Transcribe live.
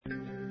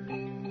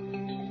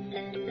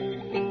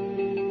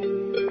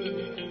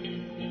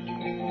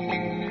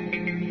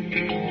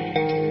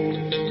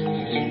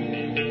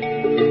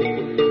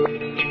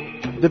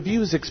The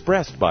views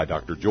expressed by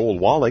Dr. Joel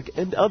Wallach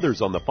and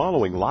others on the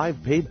following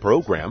live paid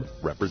program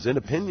represent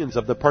opinions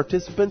of the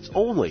participants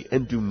only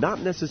and do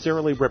not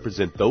necessarily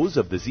represent those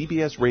of the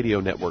ZBS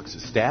Radio Network's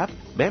staff,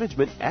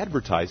 management,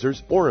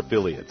 advertisers, or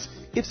affiliates.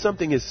 If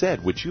something is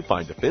said which you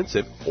find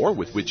offensive or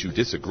with which you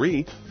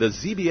disagree, the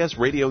ZBS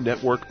Radio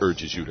Network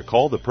urges you to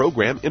call the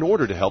program in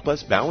order to help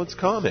us balance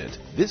comment.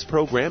 This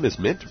program is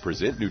meant to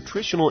present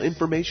nutritional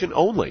information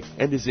only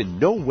and is in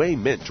no way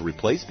meant to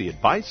replace the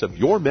advice of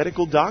your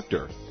medical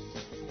doctor.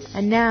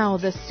 And now,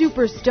 the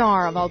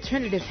superstar of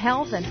alternative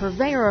health and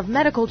purveyor of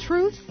medical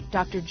truth,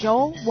 Dr.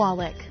 Joel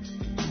Wallach.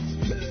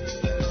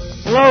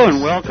 Hello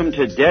and welcome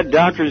to Dead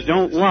Doctors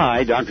Don't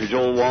Lie. Dr.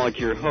 Joel Wallach,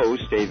 your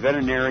host, a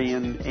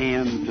veterinarian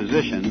and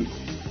physician.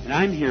 And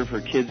I'm here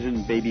for kids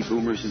and baby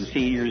boomers and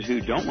seniors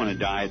who don't want to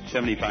die at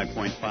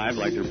 75.5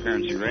 like their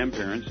parents and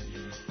grandparents.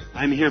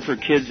 I'm here for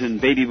kids and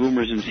baby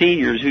boomers and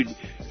seniors who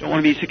don't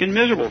want to be sick and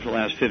miserable for the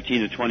last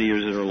 15 to 20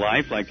 years of their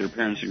life like their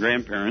parents and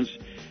grandparents.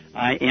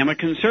 I am a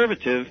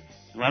conservative.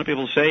 A lot of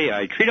people say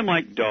I treat them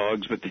like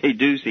dogs, but they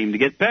do seem to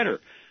get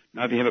better.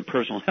 Now, if you have a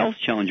personal health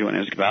challenge you want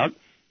to ask about,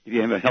 if you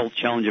have a health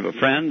challenge of a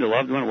friend, a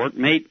loved one, a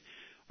workmate,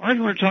 or if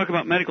you want to talk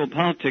about medical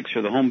politics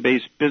or the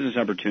home-based business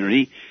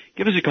opportunity,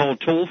 give us a call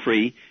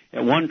toll-free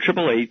at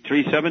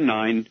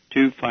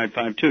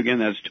 1-888-379-2552. Again,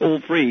 that's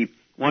toll-free,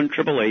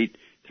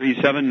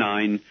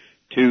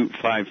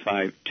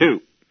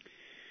 1-888-379-2552.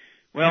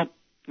 Well,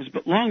 it's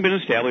long been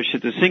established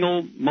that the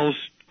single most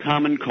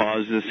common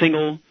cause, the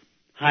single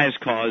highest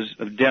cause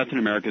of death in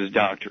America is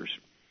doctors.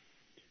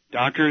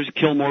 Doctors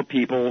kill more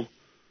people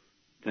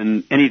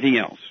than anything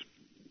else.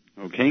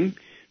 Okay?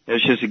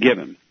 That's just a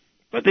given.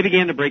 But they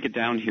began to break it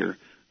down here.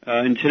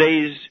 In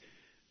today's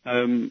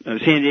San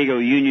Diego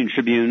Union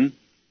Tribune,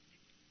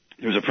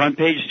 there's a front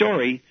page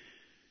story.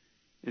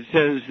 It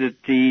says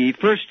that the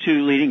first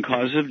two leading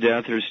causes of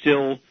death are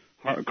still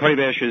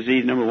cardiovascular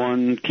disease, number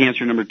one,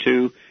 cancer, number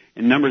two,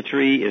 and number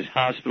three is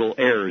hospital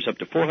errors. Up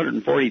to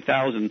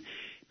 440,000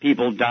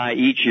 people die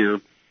each year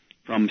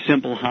from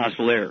simple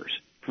hospital errors.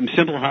 From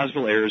simple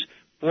hospital errors,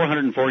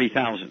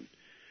 440,000.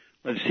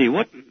 Let's see,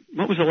 what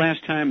was the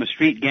last time a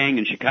street gang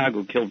in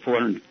Chicago killed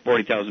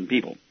 440,000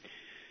 people?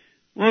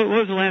 What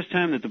was the last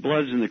time that the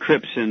Bloods and the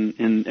Crips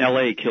in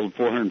L.A. killed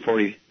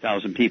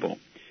 440,000 people?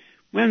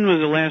 When was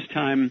the last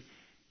time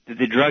that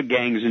the drug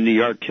gangs in New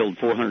York killed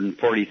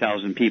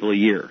 440,000 people a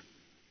year?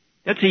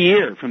 That's a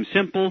year from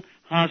simple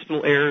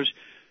hospital errors.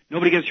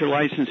 Nobody gets their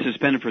license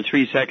suspended for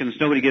 3 seconds.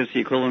 Nobody gets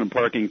the equivalent of a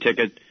parking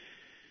ticket.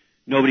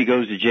 Nobody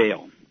goes to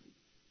jail.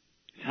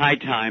 It's high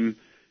time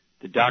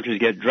that doctors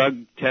get drug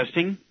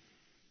testing,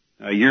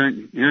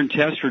 urine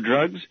tests for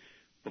drugs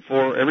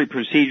before every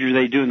procedure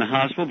they do in the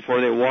hospital, before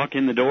they walk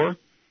in the door,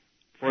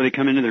 before they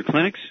come into their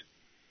clinics.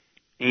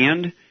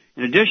 And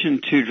in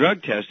addition to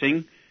drug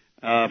testing,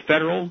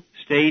 federal,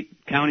 state,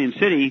 county, and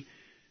city,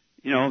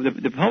 you know,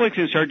 the public's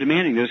going to start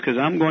demanding this because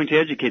I'm going to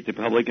educate the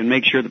public and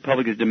make sure the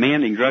public is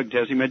demanding drug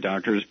testing by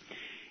doctors.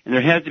 And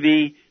there has to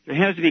be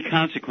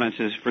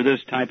consequences for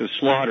this type of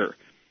slaughter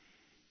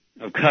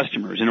of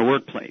customers in a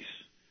workplace.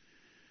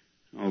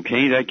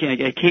 Okay, I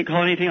can't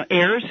call it anything else.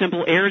 Errors,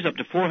 simple errors, up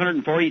to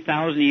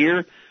 440,000 a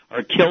year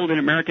are killed in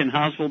American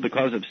hospitals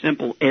because of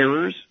simple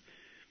errors.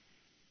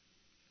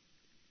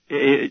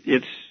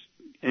 It's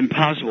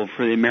impossible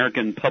for the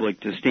American public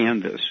to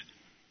stand this.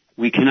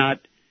 We cannot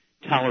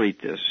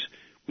tolerate this.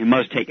 We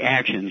must take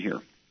action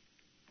here.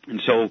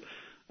 And so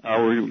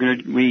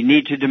we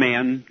need to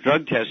demand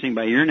drug testing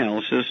by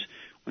urinalysis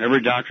whenever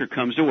a doctor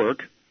comes to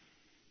work.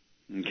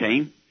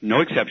 Okay,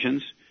 no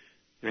exceptions.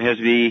 There has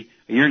to be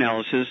a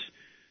urinalysis.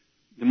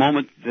 The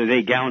moment that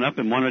they gown up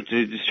and want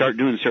to start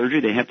doing surgery,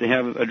 they have to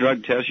have a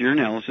drug test,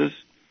 urinalysis.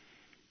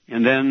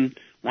 And then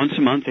once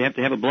a month, they have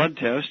to have a blood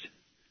test,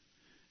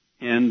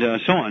 and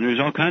so on. There's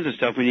all kinds of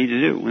stuff we need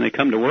to do when they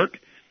come to work.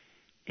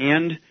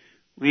 And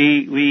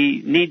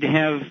we need to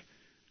have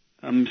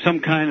some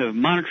kind of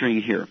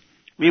monitoring here.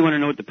 We want to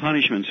know what the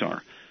punishments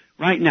are.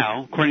 Right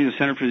now, according to the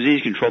Center for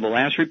Disease Control, the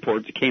last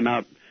report that came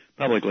out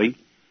publicly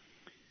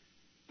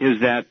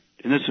is that,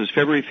 and this was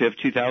February 5th,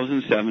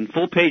 2007,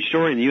 full-page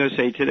story in the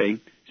USA Today,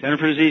 Center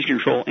for Disease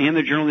Control and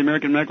the Journal of the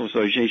American Medical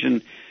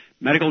Association,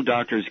 medical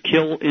doctors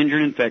kill, injure,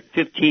 and infect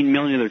 15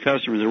 million of their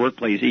customers in their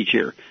workplace each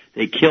year.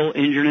 They kill,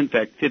 injure, and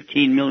infect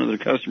 15 million of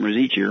their customers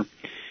each year.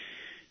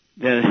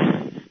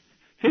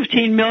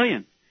 15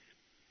 million.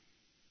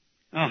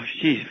 Oh,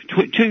 geez.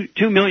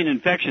 2 million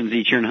infections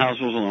each year in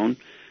hospitals alone,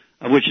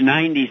 of which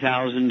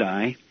 90,000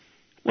 die.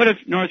 What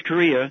if North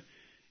Korea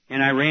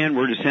and Iran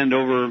were to send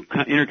over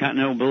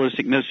intercontinental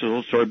ballistic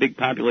missiles to our big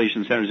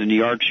population centers in New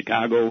York,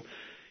 Chicago,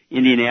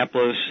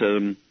 Indianapolis,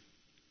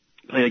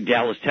 like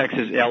Dallas,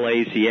 Texas,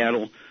 L.A.,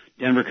 Seattle,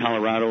 Denver,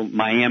 Colorado,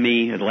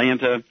 Miami,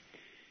 Atlanta,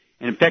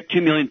 and infect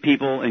 2 million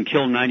people and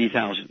kill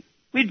 90,000?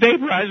 We'd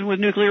vaporize them with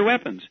nuclear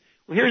weapons.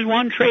 Well, here's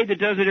one trade that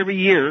does it every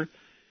year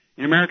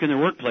in America in their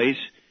workplace,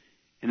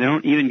 and they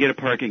don't even get a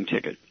parking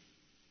ticket.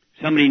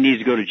 Somebody needs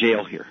to go to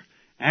jail here.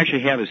 I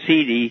actually have a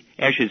CD,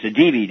 actually it's a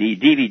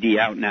DVD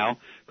out now,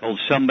 called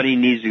Somebody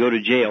Needs to Go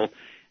to Jail.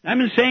 And I've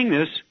been saying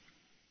this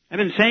I've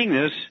been saying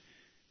this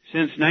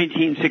since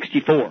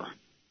 1964.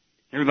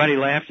 Everybody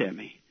laughed at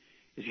me.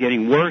 It's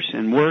getting worse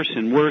and worse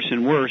and worse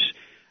and worse.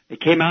 It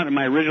came out in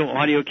my original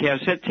audio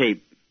cassette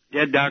tape,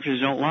 Dead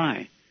Doctors Don't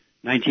Lie,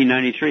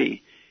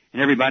 1993,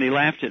 and everybody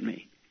laughed at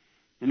me.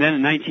 And then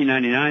in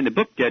 1999, the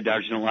book Dead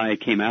Doctors Don't Lie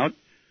came out,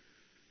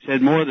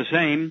 said more of the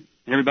same,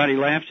 and everybody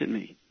laughed at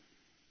me.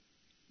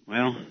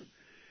 Well,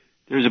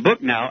 there's a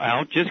book now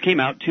out, just came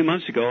out 2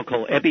 months ago,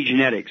 called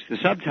Epigenetics. The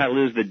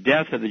subtitle is The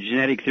Death of the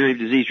Genetic Theory of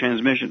Disease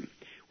Transmission.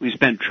 We've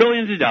spent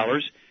trillions of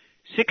dollars,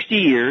 60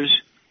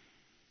 years,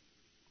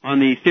 on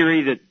the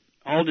theory that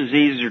all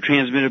diseases are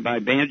transmitted by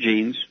bad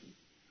genes.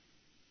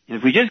 And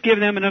if we just give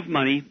them enough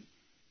money,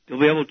 they'll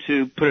be able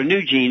to put a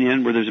new gene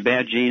in where there's a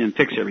bad gene and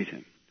fix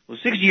everything. Well,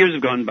 60 years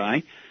have gone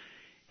by,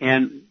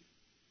 and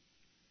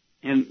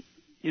you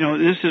know,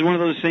 this is one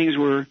of those things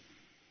where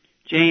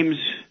James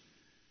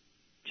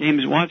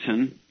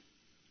Watson,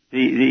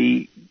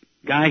 the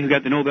guy who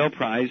got the Nobel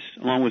Prize,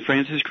 along with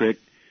Francis Crick,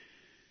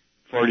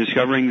 for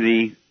discovering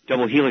the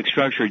double helix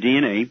structure of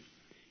DNA,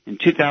 in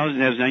 2000,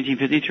 that was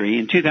 1953.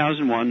 In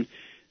 2001,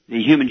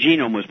 the human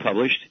genome was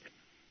published.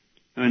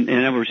 And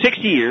over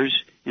 60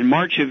 years, in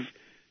March of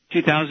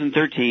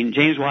 2013,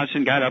 James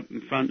Watson got up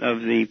in front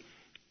of the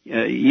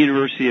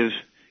University of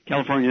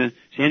California,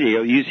 San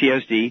Diego,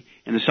 UCSD,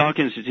 and the Salk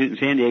Institute in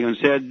San Diego and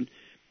said,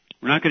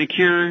 we're not going to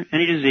cure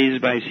any diseases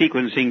by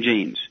sequencing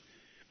genes.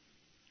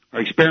 Our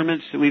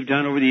experiments that we've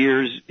done over the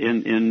years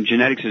in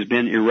genetics has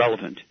been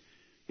irrelevant.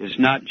 It's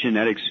not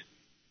genetics.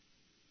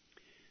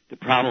 The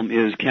problem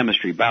is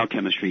chemistry,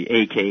 biochemistry,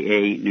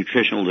 a.k.a.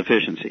 nutritional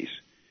deficiencies.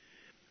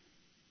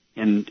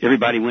 And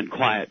everybody went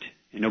quiet,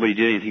 and nobody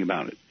did anything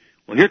about it.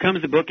 Well, here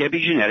comes the book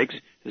Epigenetics.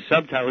 The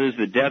subtitle is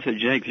The Death of the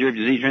Genetic Theory of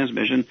Disease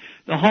Transmission.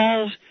 The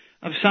halls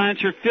of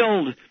science are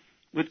filled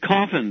with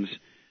coffins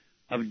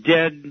of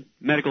dead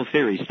medical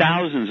theories,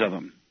 thousands of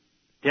them,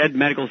 dead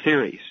medical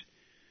theories.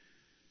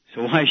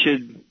 So why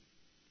should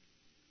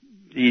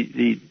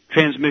the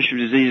transmission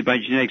of disease by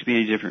genetics be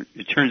any different?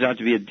 It turns out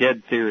to be a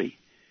dead theory.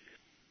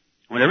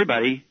 I want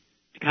everybody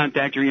to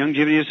contact your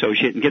Youngevity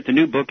associate and get the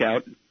new book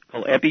out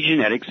called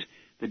Epigenetics,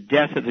 The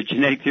Death of the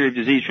Genetic Theory of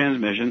Disease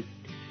Transmission.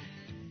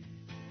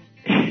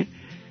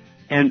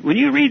 And when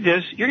you read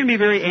this, you're going to be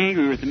very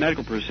angry with the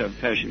medical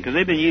profession because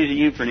they've been using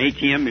you for an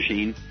ATM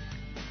machine.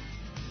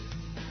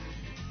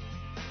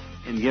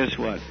 And guess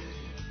what?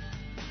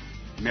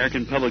 The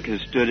American public has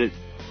stood it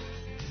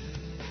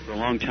for a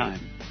long time,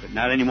 but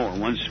not anymore.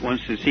 Once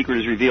the secret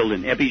is revealed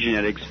in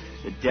Epigenetics,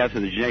 The Death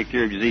of the Genetic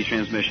Theory of Disease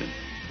Transmission.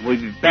 We'll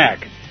be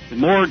back with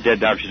more Dead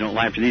Doctors Don't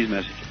Lie after these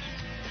messages.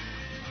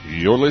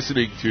 You're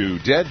listening to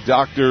Dead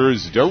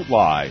Doctors Don't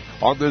Lie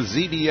on the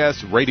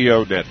ZBS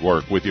Radio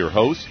Network with your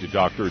host,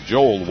 Dr.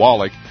 Joel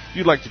Wallach. If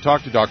you'd like to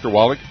talk to Dr.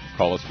 Wallach,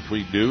 call us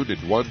between noon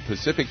and 1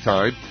 Pacific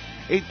Time,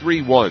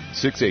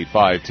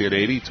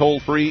 831-685-1080, toll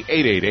free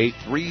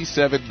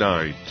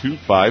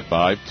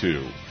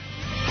 888-379-2552.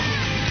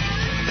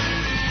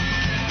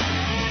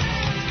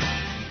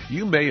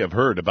 You may have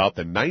heard about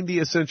the 90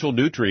 essential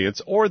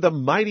nutrients or the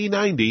Mighty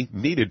 90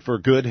 needed for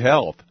good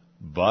health.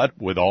 But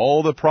with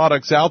all the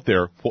products out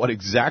there, what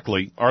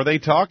exactly are they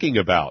talking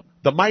about?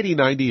 The Mighty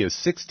 90 is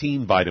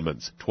 16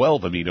 vitamins,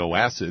 12 amino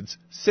acids,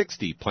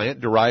 60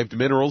 plant-derived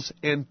minerals,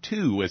 and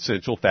 2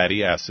 essential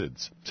fatty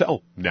acids.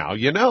 So, now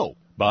you know.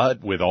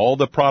 But with all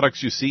the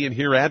products you see and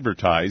hear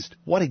advertised,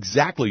 what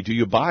exactly do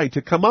you buy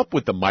to come up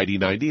with the Mighty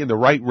 90 and the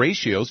right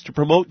ratios to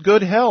promote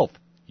good health?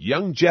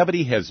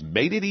 Youngevity has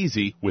made it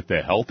easy with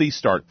the Healthy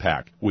Start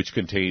Pack, which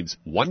contains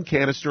 1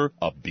 canister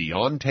of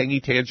Beyond Tangy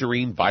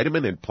Tangerine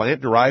Vitamin and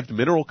Plant-Derived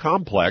Mineral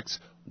Complex,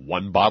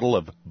 1 bottle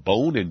of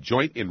Bone and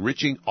Joint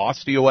Enriching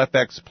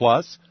OsteoFX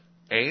Plus,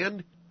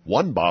 and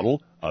 1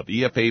 bottle of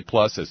EFA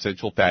Plus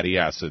Essential Fatty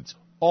Acids,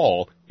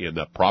 all in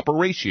the proper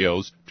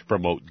ratios to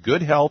promote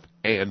good health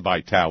and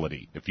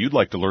vitality. If you'd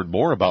like to learn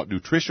more about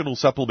nutritional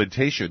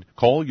supplementation,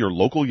 call your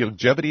local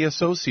Youngevity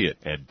associate,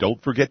 and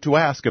don't forget to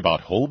ask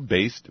about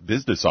home-based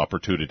business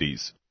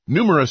opportunities.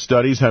 Numerous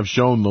studies have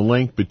shown the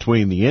link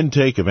between the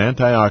intake of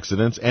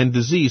antioxidants and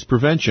disease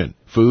prevention.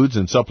 Foods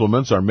and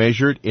supplements are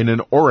measured in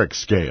an ORAC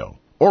scale.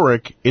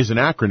 ORAC is an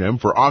acronym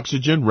for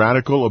Oxygen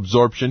Radical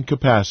Absorption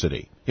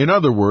Capacity. In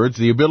other words,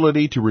 the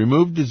ability to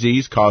remove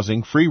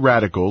disease-causing free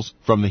radicals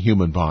from the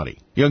human body.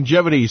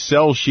 Youngevity's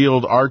Cell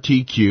Shield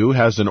RTQ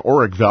has an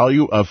ORAC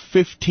value of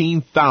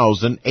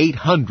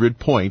 15,800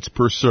 points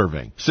per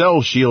serving.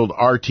 Cell Shield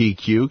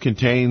RTQ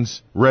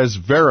contains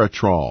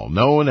resveratrol,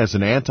 known as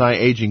an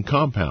anti-aging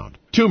compound.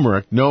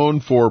 Turmeric, known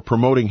for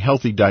promoting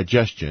healthy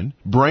digestion,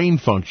 brain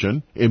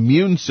function,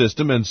 immune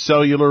system, and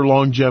cellular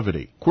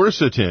longevity.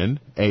 Quercetin,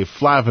 a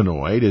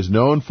flavonoid, is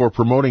known for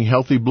promoting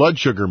healthy blood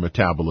sugar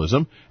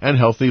metabolism and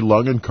healthy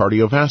lung and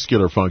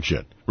cardiovascular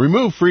function.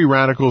 Remove free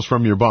radicals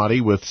from your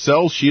body with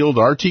Cell Shield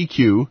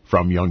RTQ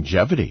from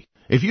Youngevity.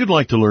 If you'd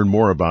like to learn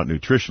more about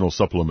nutritional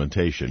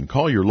supplementation,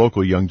 call your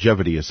local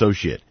Youngevity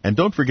associate. And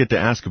don't forget to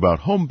ask about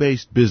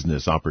home-based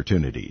business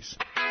opportunities.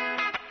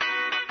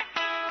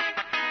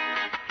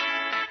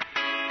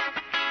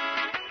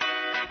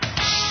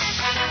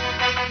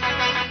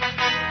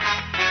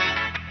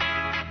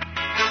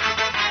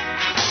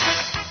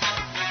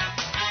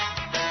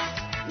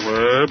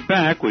 We're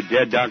back with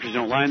Dead Doctors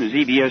Don't Lie on the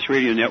ZBS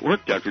Radio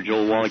Network. Dr.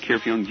 Joel Wallach here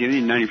for Youngevity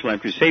and 90 for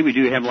Life Crusade. We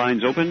do have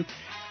lines open.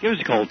 Give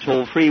us a call,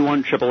 toll-free,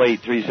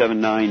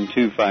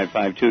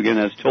 1-888-379-2552. Again,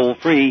 that's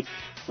toll-free,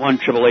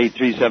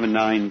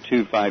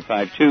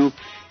 1-888-379-2552.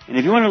 And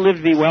if you want to live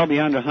to be well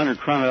beyond 100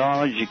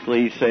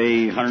 chronologically,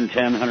 say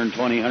 110,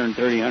 120,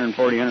 130,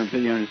 140,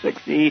 150,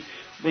 160,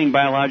 being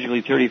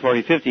biologically 30,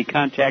 40, 50,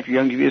 contact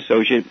your Youngevity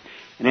associate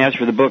and ask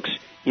for the books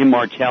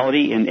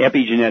Immortality and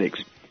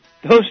Epigenetics.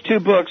 Those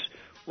two books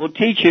will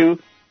teach you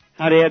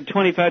how to add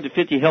 25 to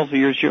 50 healthy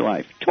years to your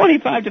life.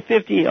 25 to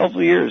 50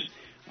 healthy years.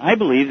 I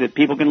believe that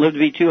people can live to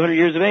be 200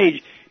 years of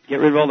age,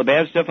 get rid of all the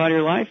bad stuff out of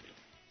your life,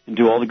 and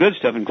do all the good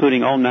stuff,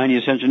 including all 90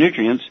 essential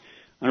nutrients,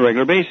 on a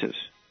regular basis.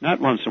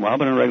 Not once in a while,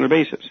 but on a regular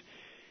basis.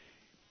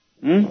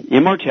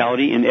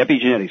 Immortality and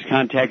Epigenetics.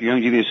 Contact your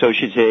Youngevity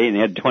associate today and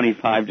add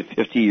 25 to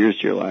 50 years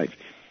to your life.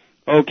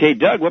 Okay,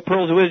 Doug, what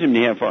pearls of wisdom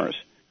do you have for us?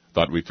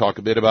 Thought we'd talk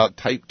a bit about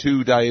type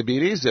 2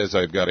 diabetes, as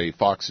I've got a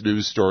Fox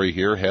News story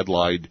here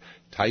headlined,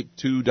 Type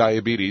 2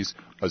 Diabetes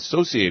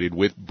Associated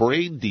with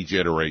Brain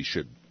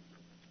Degeneration.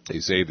 They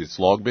say it's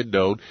long been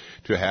known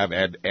to have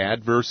an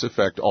adverse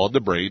effect on the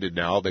brain, and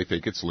now they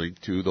think it's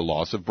linked to the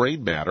loss of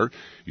brain matter.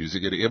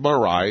 Using an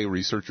MRI,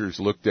 researchers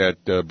looked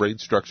at brain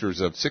structures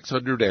of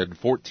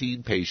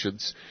 614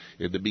 patients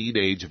in the mean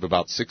age of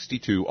about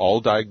 62,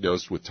 all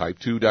diagnosed with type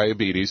 2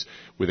 diabetes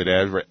with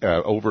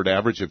over an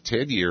average of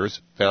 10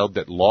 years, found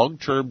that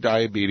long-term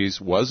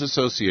diabetes was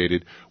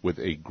associated with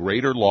a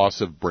greater loss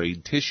of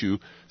brain tissue,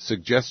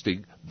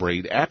 suggesting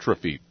brain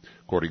atrophy.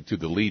 According to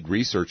the lead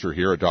researcher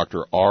here,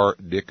 Dr. R.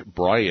 Nick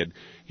Bryan,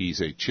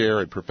 he's a chair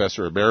and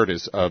professor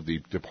emeritus of the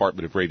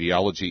Department of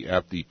Radiology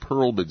at the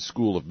Perelman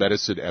School of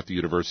Medicine at the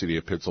University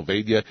of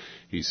Pennsylvania.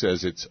 He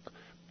says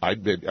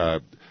I'd been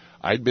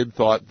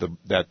thought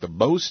that the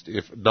most,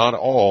 if not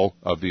all,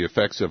 of the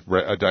effects of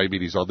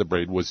diabetes on the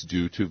brain was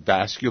due to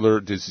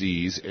vascular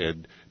disease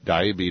and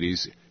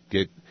diabetes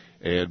get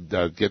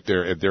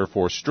there and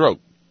therefore stroke.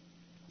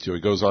 So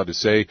he goes on to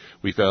say,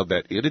 we found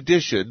that in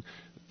addition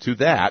to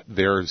that,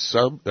 there's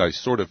some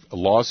sort of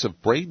loss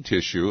of brain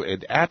tissue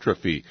and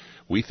atrophy.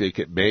 We think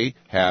it may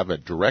have a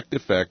direct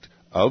effect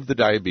of the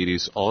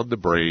diabetes on the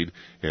brain,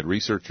 and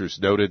researchers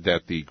noted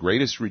that the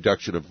greatest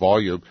reduction of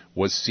volume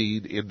was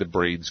seen in the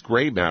brain's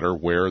gray matter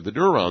where the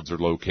neurons are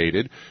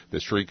located.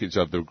 The shrinkage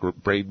of the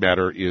brain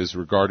matter is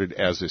regarded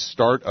as a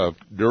start of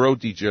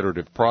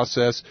neurodegenerative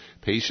process.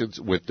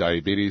 Patients with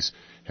diabetes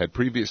had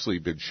previously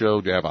been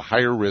shown to have a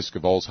higher risk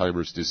of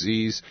Alzheimer's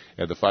disease,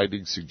 and the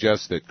findings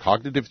suggest that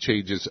cognitive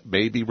changes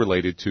may be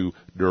related to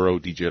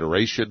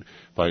neurodegeneration.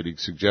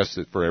 Findings suggest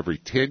that for every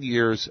 10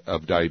 years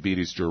of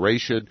diabetes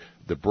duration,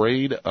 the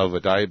brain of a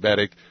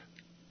diabetic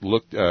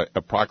looked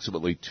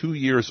approximately 2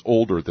 years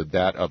older than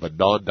that of a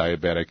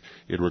non-diabetic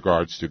in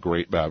regards to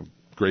gray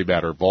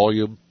matter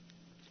volume.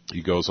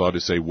 He goes on to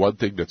say one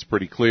thing that's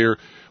pretty clear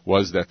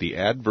was that the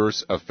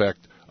adverse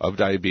effect of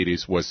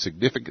diabetes was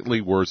significantly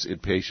worse in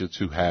patients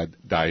who had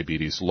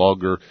diabetes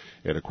longer.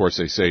 And of course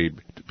they say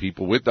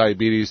people with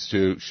diabetes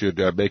should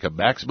make a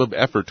maximum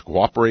effort to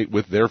cooperate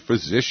with their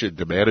physician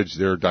to manage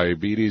their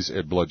diabetes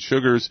and blood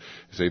sugars.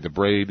 They say the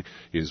brain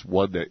is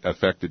one that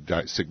affected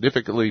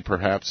significantly,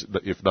 perhaps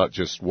if not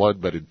just one,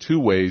 but in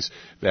two ways,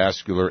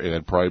 vascular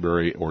and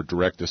primary or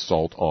direct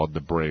assault on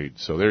the brain.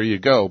 So there you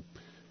go.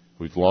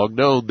 We've long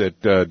known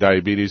that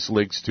diabetes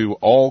links to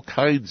all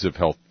kinds of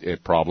health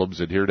problems,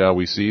 and here now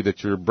we see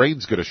that your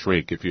brain's going to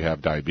shrink if you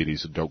have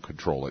diabetes and don't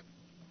control it.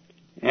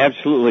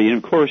 Absolutely. And,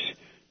 of course,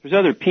 there's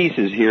other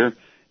pieces here.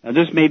 Now,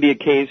 this may be a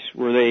case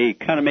where they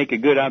kind of make a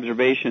good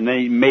observation.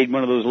 They made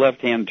one of those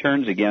left-hand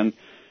turns again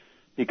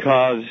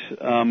because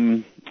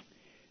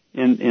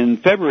in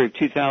February of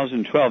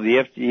 2012,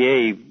 the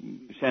FDA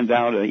sent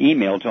out an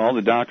email to all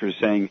the doctors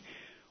saying,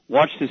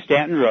 watch the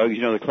statin drugs,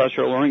 the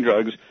cholesterol-lowering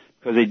drugs,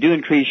 because they do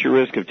increase your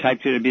risk of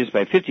type 2 diabetes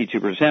by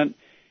 52%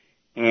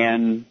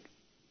 and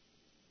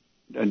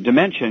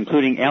dementia,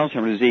 including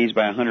Alzheimer's disease,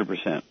 by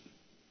 100%.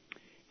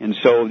 And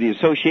so the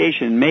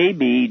association may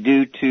be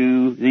due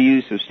to the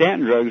use of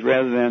statin drugs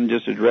rather than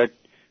just a direct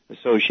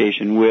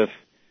association with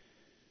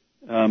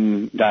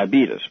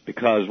diabetes.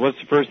 Because what's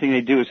the first thing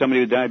they do with somebody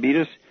with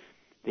diabetes?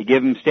 They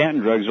give them statin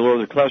drugs to lower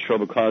their cholesterol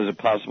because of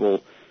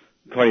possible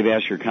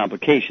cardiovascular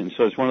complications.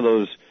 So it's one of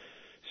those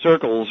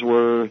circles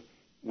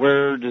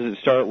where does it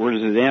start? Where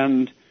does it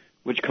end?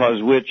 Which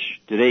cause which?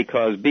 Did A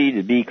cause B?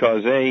 Did B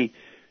cause A?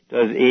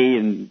 Does A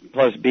and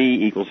plus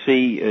B equal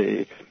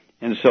C?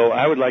 And so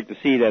I would like to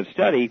see that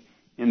study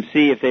and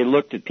see if they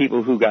looked at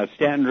people who got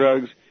statin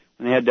drugs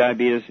when they had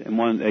diabetes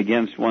and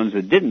against ones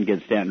that didn't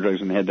get statin drugs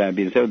when they had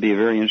diabetes. That would be a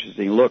very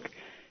interesting look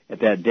at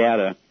that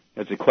data.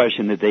 That's a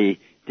question that they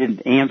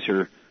didn't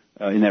answer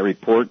in that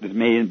report. This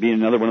may be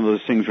another one of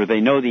those things where they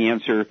know the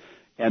answer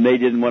and they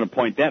didn't want to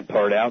point that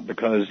part out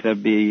because that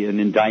would be an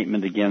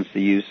indictment against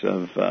the use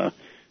of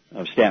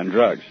statin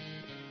drugs.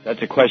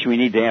 That's a question we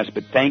need to ask.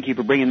 But thank you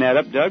for bringing that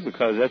up, Doug,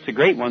 because that's a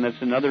great one.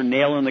 That's another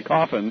nail in the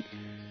coffin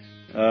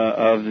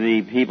of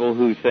the people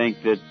who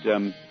think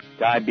that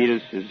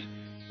diabetes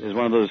is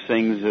one of those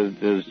things that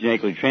is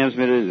genetically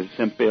transmitted. It's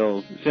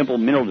simple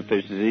mineral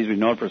deficiencies. We've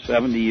known it for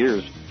 70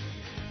 years.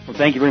 Well,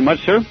 thank you very much,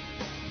 sir.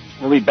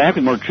 We'll be back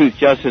with more Truth,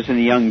 Justice, and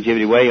the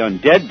Youngevity Way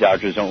on Dead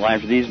Doctors Don't Lie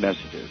after these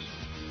messages.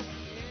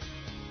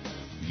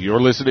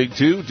 You're listening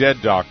to Dead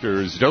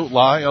Doctors Don't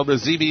Lie on the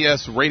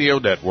ZBS Radio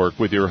Network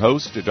with your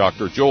host,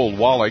 Dr. Joel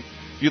Wallach.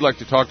 If you'd like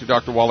to talk to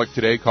Dr. Wallach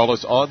today, call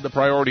us on the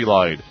priority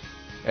line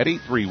at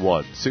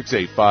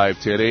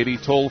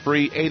 831-685-1080, toll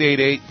free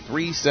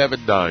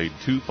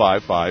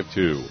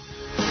 888-379-2552.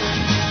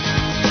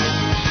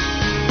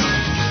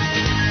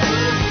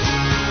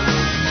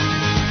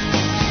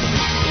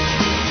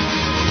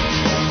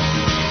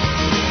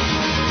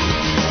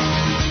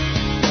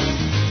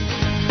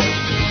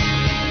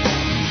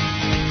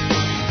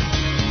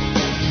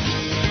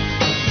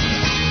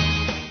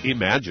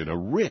 Imagine a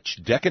rich,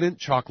 decadent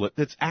chocolate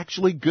that's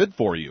actually good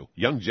for you.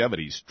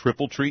 Youngevity's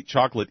Triple Treat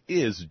chocolate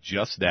is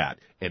just that.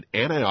 An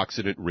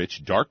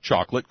antioxidant-rich dark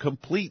chocolate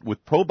complete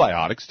with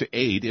probiotics to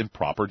aid in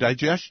proper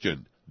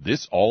digestion.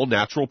 This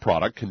all-natural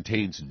product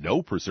contains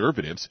no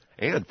preservatives,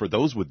 and for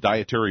those with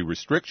dietary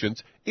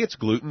restrictions, it's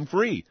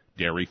gluten-free,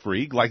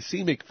 dairy-free,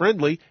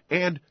 glycemic-friendly,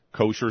 and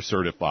kosher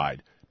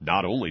certified.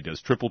 Not only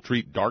does Triple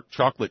Treat dark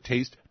chocolate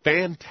taste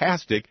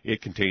fantastic,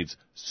 it contains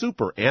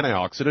super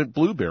antioxidant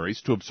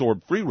blueberries to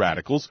absorb free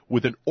radicals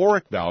with an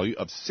ORAC value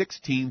of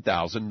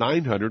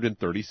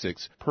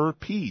 16,936 per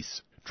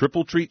piece.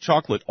 Triple Treat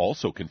chocolate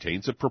also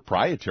contains a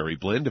proprietary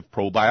blend of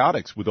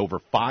probiotics with over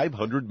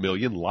 500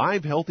 million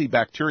live healthy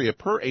bacteria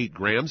per 8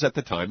 grams at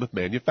the time of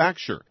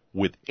manufacture,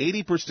 with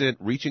 80%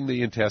 reaching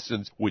the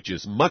intestines, which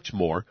is much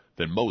more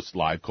than most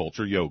live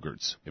culture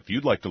yogurts. If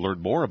you'd like to learn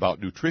more about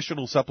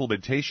nutritional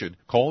supplementation,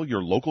 call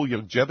your local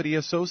Youngevity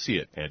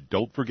associate, and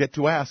don't forget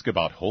to ask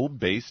about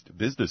home-based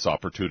business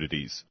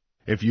opportunities.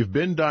 If you've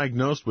been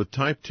diagnosed with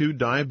type 2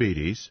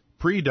 diabetes,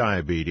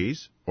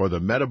 prediabetes, or the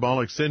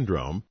metabolic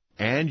syndrome,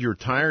 and you're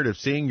tired of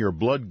seeing your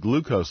blood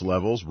glucose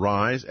levels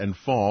rise and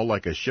fall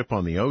like a ship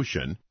on the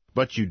ocean,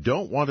 but you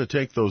don't want to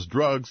take those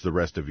drugs the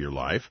rest of your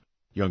life,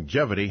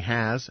 Youngevity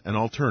has an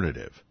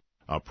alternative.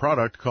 A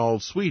product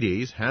called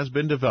Sweeties has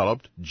been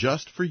developed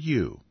just for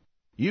you.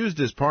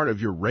 Used as part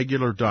of your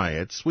regular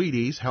diet,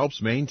 Sweeties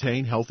helps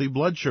maintain healthy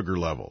blood sugar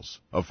levels,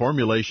 a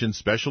formulation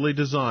specially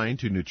designed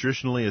to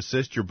nutritionally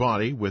assist your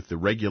body with the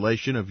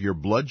regulation of your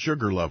blood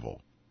sugar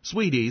level.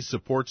 Sweeties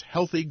supports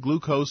healthy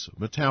glucose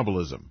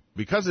metabolism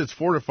because it's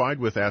fortified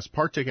with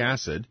aspartic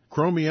acid,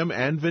 chromium,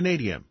 and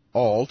vanadium,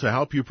 all to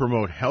help you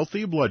promote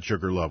healthy blood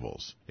sugar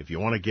levels. If you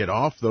want to get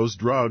off those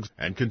drugs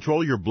and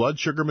control your blood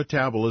sugar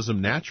metabolism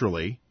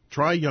naturally,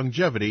 try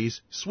Youngevity's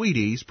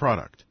Sweeties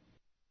product.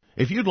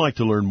 If you'd like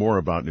to learn more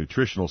about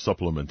nutritional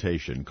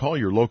supplementation, call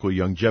your local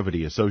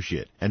Youngevity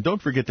associate, and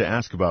don't forget to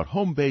ask about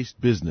home-based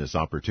business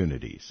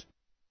opportunities.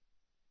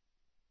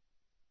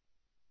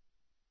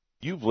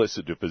 You've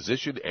listened to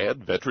physician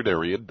and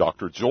veterinarian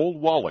Dr. Joel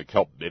Wallach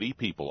help many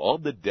people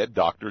on the Dead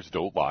Doctors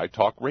Don't Lie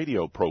talk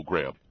radio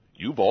program.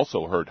 You've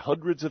also heard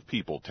hundreds of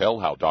people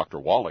tell how Dr.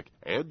 Wallach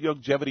and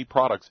Youngevity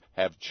products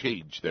have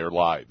changed their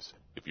lives.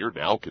 If you're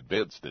now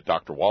convinced that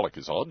Dr. Wallach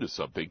is onto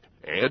something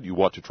and you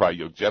want to try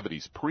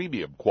Youngevity's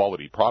premium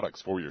quality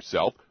products for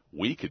yourself,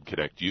 we can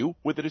connect you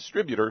with a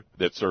distributor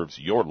that serves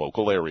your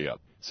local area.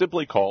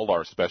 Simply call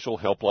our special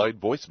helpline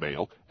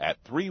voicemail at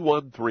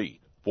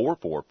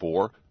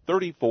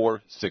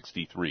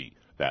 313-444-3463.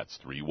 That's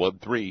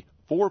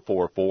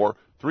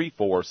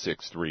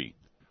 313-444-3463.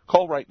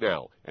 Call right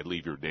now and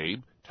leave your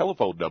name,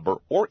 telephone number,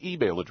 or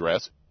email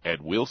address, and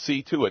we'll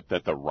see to it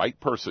that the right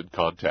person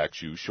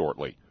contacts you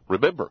shortly.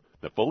 Remember,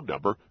 the phone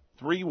number,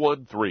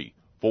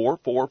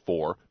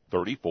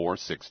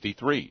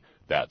 313-444-3463.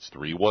 That's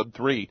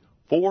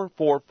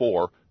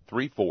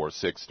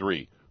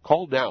 313-444-3463.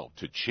 Call now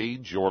to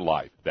change your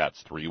life.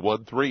 That's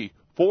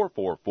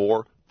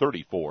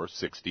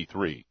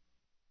 313-444-3463.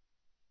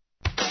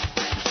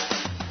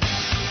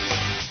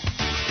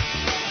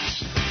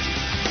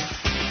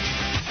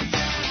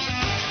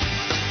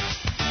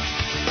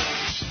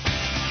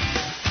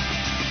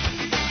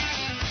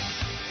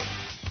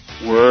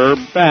 We're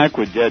back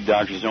with Dead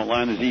Doctors Don't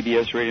Lie on the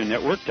ZBS Radio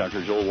Network.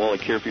 Dr. Joel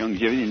Wallach here for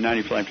Youngevity and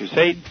 95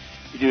 Crusade.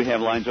 We do have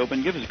lines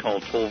open. Give us a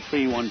call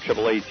toll-free,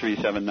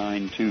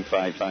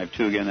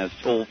 1-888-379-2552. Again, that's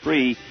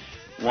toll-free,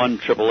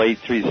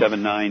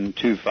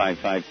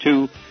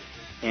 1-888-379-2552.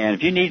 And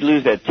if you need to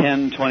lose that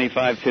 10,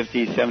 25,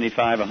 50,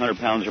 75, 100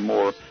 pounds or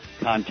more,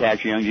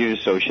 contact your Youngevity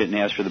associate and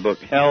ask for the book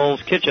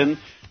Hell's Kitchen.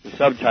 The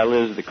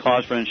subtitle is The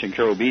Cause, Prevention, and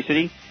Cure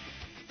Obesity.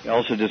 It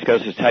also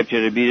discusses type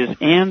 2 diabetes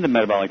and the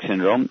metabolic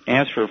syndrome.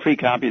 Ask for a free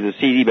copy of the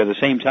CD by the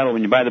same title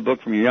when you buy the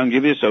book from your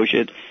Youngevity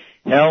associate,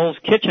 Hell's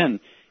Kitchen,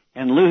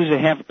 and lose a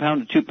half a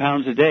pound to 2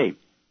 pounds a day.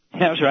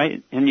 That's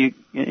right. And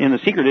the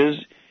secret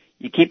is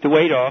you keep the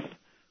weight off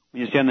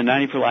when you stay on the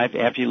 90 for life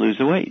after you lose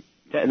the weight.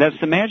 That's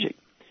the magic.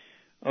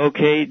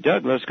 Okay,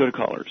 Doug, let's go to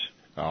callers.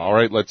 All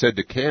right, let's head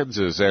to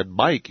Kansas. And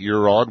Mike,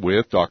 you're on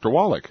with Dr.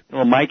 Wallach.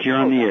 Well, Mike, you're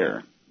on the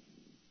air.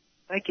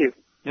 Thank you.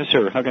 Yes,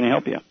 sir. How can I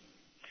help you?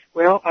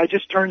 Well, I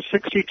just turned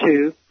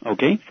 62.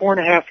 Okay.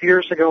 4.5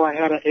 years ago, I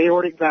had an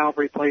aortic valve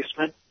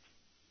replacement,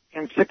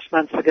 and 6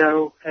 months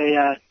ago,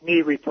 a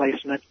knee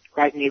replacement,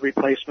 right knee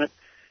replacement.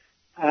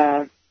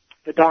 The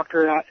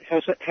doctor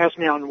has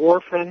me on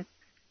warfarin,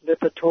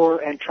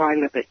 Lipitor, and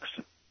Trilipix.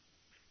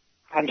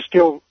 I'm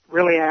still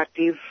really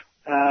active.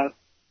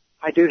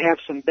 I do have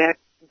some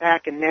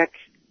back and neck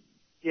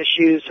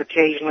issues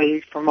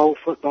occasionally from old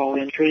football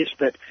injuries,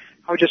 but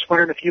I was just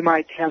wondering if you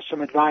might have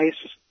some advice.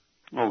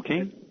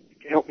 Okay.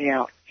 To help me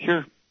out.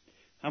 Sure.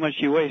 How much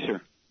do you weigh, sir?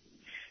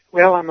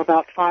 Well, I'm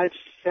about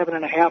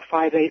 5'7.5",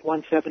 5'8",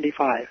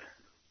 175.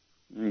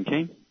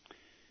 Okay.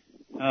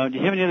 Do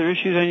you have any other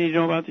issues I need to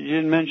know about that you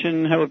didn't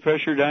mention? High blood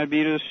pressure,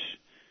 diabetes?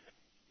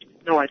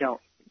 No, I don't.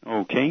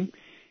 Okay.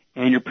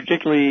 And you're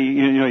particularly,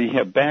 you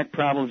have back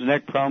problems,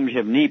 neck problems, you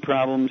have knee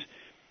problems,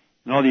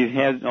 and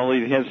although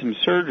you've had some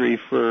surgery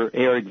for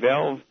aortic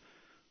valve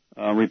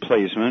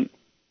replacement,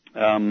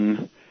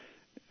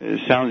 it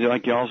sounds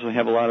like you also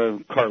have a lot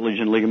of cartilage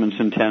and ligaments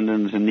and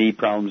tendons and knee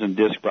problems and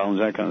disc problems,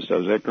 that kind of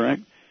stuff. Is that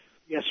correct?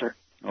 Yes, sir.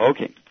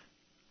 Okay.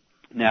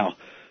 Now,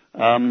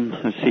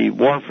 let's see,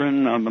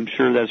 warfarin, I'm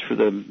sure that's for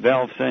the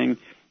valve thing,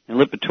 and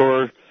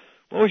Lipitor.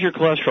 What was your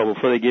cholesterol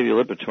before they gave you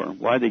Lipitor?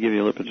 Why did they give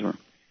you Lipitor?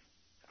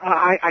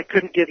 I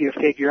couldn't give you a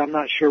figure. I'm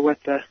not sure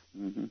what the,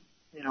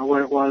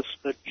 what it was,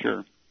 but.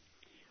 Sure.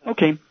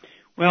 Okay.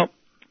 Well,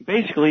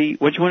 basically,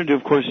 what you want to do,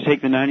 of course, is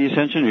take the 90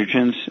 essential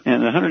nutrients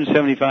and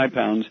 175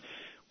 pounds.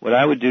 What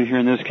I would do here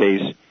in this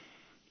case,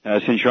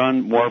 since you're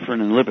on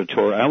warfarin and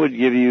Lipitor, I would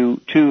give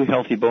you 2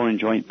 healthy bone and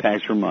joint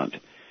packs per month.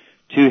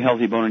 2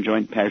 healthy bone and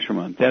joint packs per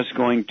month. That's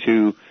going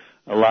to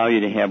allow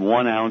you to have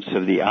 1 ounce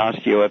of the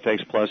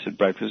OsteoFX Plus at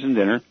breakfast and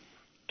dinner,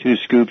 2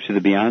 scoops of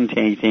the Beyond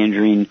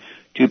Tangerine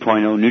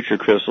 2.0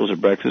 NutriCrystals at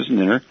breakfast and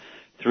dinner,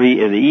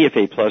 3 of the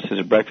EFA Pluses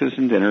at breakfast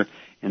and dinner,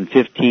 and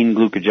 15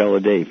 glucogel a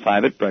day,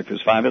 5 at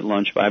breakfast, 5 at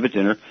lunch, 5 at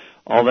dinner.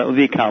 All that will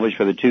be accomplished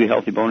by the 2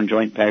 healthy bone and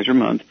joint packs per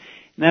month.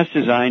 And that's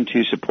designed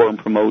to support and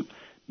promote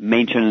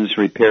maintenance,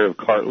 repair of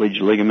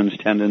cartilage, ligaments,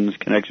 tendons,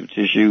 connective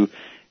tissue,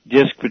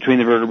 disc between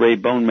the vertebrae,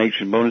 bone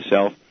matrix, and bone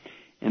itself.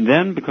 And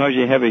then, because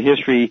you have a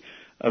history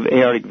of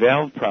aortic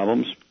valve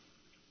problems,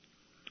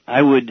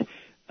 I would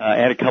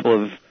add a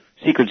couple of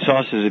secret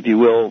sauces, if you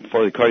will,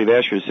 for the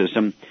cardiovascular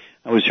system.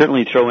 I would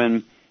certainly throw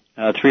in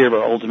 3 of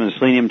our Ultimate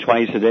Selenium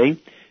twice a day,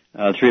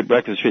 3 at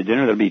breakfast, 3 at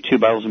dinner. That would be 2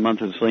 bottles a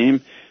month of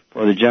selenium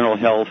for the general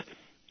health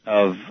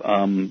of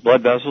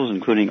blood vessels,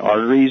 including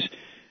arteries,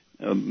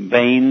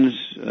 veins,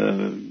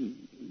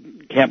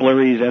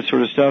 capillaries, that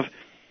sort of stuff.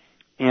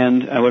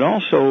 And I would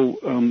also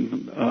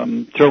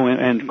throw in,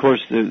 and of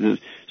course the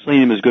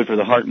selenium is good for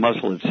the heart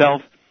muscle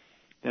itself.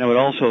 And I would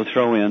also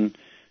throw in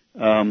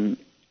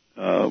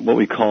what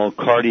we call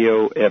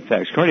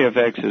CardioFX.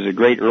 CardioFX is a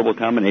great herbal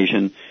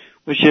combination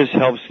which just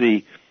helps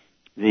the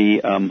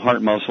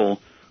heart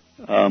muscle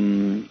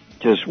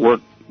just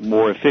work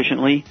more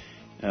efficiently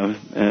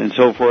and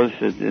so forth.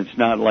 It's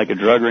not like a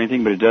drug or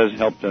anything, but it does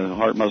help the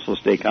heart muscle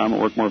stay calm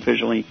and work more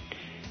efficiently.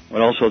 I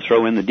would also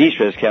throw in the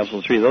de-stress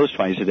capsules, 3 of those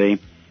twice a day,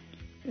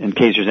 in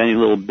case there's any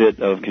little bit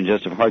of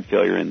congestive heart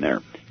failure in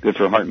there. Good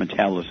for heart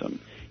metabolism.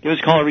 Give us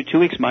a call every 2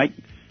 weeks, Mike.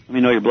 Let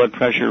me know your blood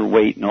pressure,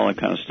 weight, and all that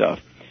kind of stuff.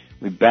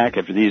 We'll be back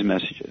after these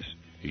messages.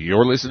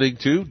 You're listening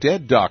to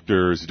Dead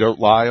Doctors Don't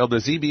Lie on the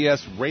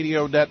ZBS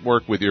Radio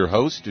Network with your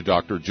host,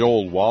 Dr.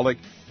 Joel Wallach.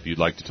 If you'd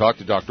like to talk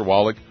to Dr.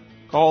 Wallach,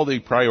 call the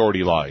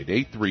priority line,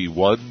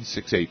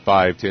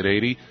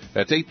 831-685-1080.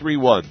 That's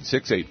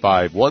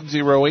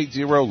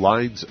 831-685-1080.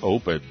 Lines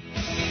open.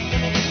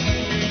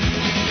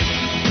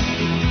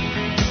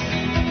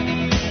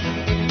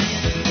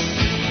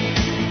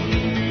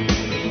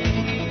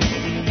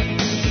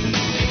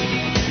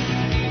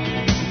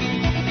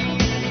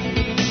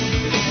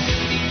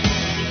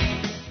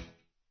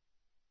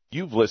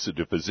 You've listened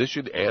to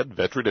physician and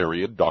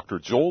veterinarian Dr.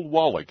 Joel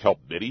Wallach help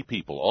many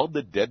people on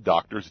the Dead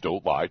Doctors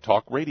Don't Lie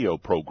talk radio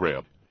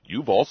program.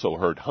 You've also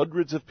heard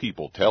hundreds of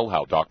people tell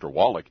how Dr.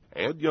 Wallach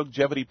and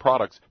Youngevity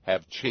products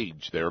have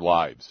changed their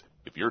lives.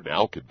 If you're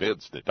now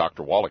convinced that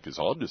Dr. Wallach is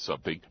onto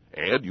something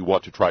and you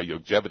want to try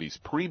Youngevity's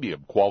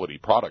premium quality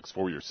products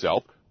for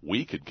yourself,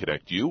 we can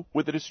connect you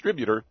with a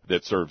distributor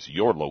that serves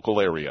your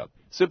local area.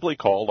 Simply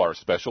call our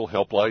special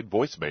helpline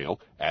voicemail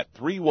at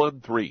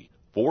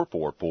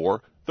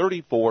 313-444-3463.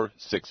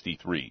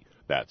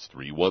 That's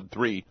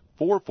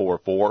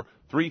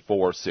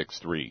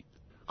 313-444-3463.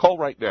 Call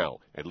right now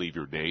and leave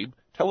your name,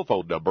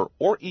 telephone number,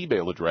 or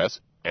email address,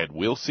 and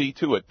we'll see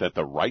to it that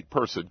the right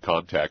person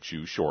contacts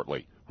you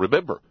shortly.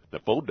 Remember, the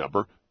phone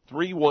number,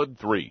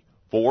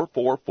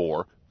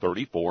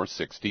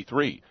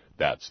 313-444-3463.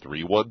 That's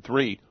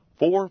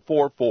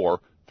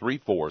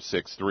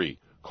 313-444-3463.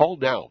 Call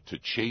now to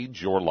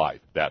change your life.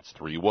 That's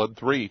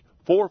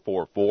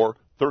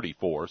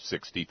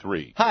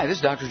 313-444-3463. Hi, this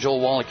is Dr.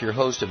 Joel Wallach, your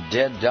host of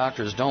Dead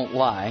Doctors Don't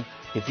Lie.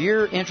 If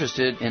you're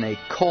interested in a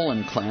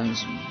colon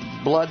cleanse,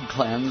 blood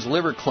cleanse,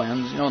 liver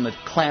cleanse, in the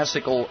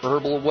classical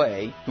herbal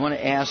way, you want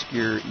to ask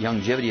your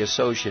Youngevity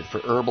associate for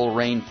Herbal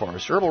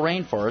Rainforest. Herbal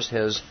Rainforest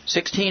has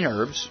 16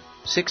 herbs,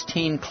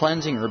 16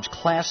 cleansing herbs,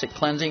 classic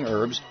cleansing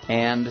herbs,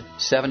 and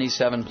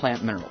 77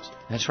 plant minerals.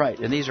 That's right,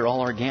 and these are all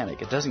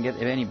organic. It doesn't get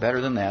any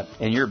better than that.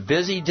 In your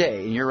busy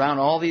day, and you're around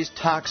all these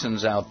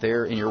toxins out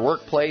there in your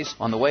workplace,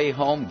 on the way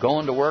home,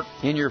 going to work,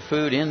 in your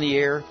food, in the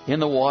air,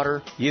 in the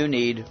water, you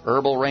need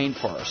Herbal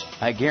Rainforest.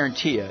 I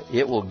guarantee you,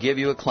 it will give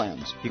you a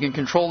cleanse. You can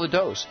control the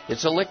dose.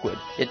 It's a liquid.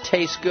 It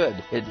tastes good.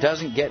 It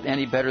doesn't get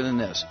any better than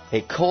this.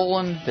 A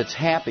colon that's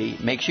happy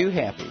makes you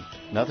happy.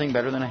 Nothing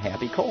better than a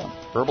happy colon.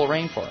 Herbal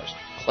Rainforest.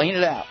 Clean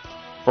it out.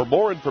 For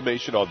more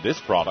information on this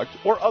product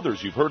or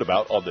others you've heard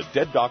about on the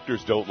Dead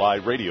Doctors Don't Lie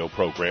radio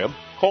program,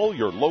 call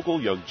your local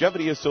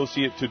Youngevity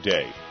associate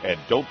today. And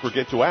don't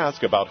forget to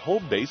ask about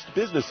home-based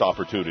business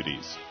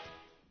opportunities.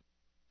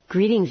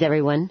 Greetings,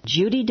 everyone.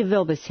 Judy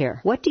DeVilbus here.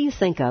 What do you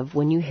think of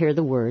when you hear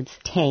the words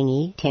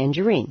tangy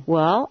tangerine?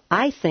 Well,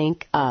 I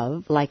think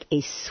of like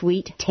a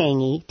sweet,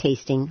 tangy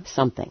tasting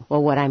something.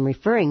 Well, what I'm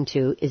referring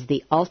to is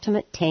the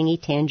Ultimate Tangy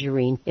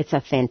Tangerine. It's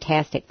a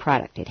fantastic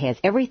product. It has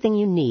everything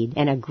you need,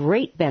 and a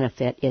great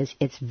benefit is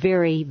it's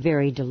very,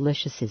 very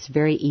delicious. It's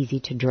very easy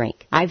to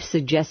drink. I've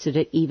suggested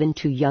it even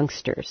to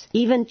youngsters.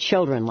 Even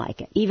children like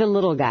it. Even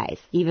little guys.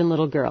 Even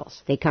little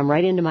girls. They come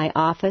right into my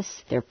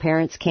office. Their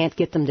parents can't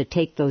get them to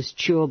take those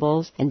chewables.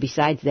 And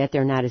besides that,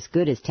 they're not as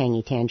good as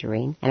Tangy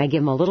Tangerine. And I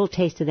give them a little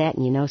taste of that,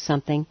 and you know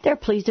something? They're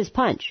pleased as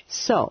punch.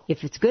 So,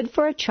 if it's good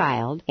for a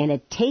child and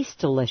it tastes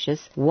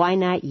delicious, why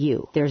not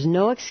you? There's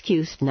no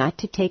excuse not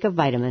to take a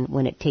vitamin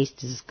when it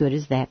tastes as good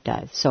as that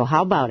does. So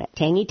how about it?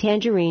 Tangy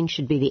Tangerine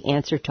should be the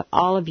answer to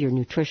all of your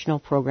nutritional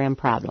program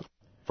problems.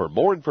 For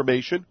more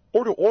information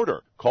or to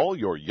order, call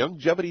your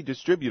Youngevity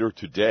distributor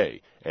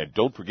today. And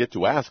don't forget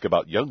to ask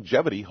about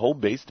Youngevity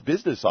home-based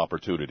business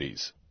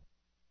opportunities.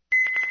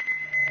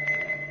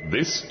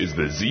 This is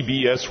the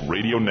ZBS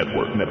Radio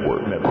Network.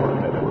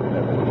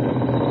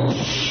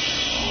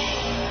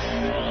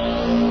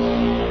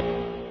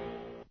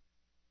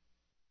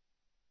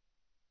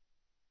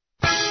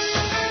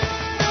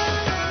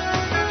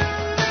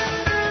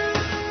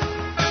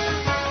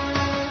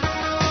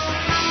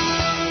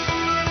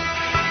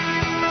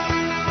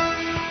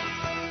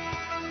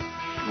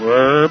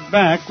 We're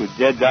back with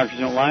Dead Doctors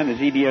Don't Lie on the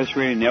ZBS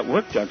Radio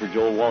Network. Dr.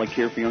 Joel Wallach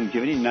here for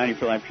Youngevity 90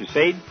 for Life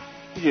Crusade.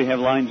 If you have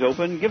lines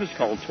open, give us a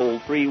call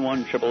toll-free,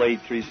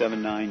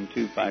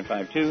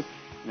 1-888-379-2552. And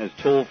that's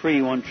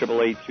toll-free,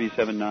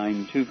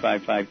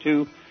 1-888-379-2552.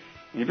 And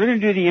if you're going to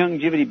do the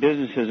Youngevity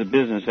business as a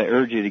business, I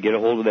urge you to get a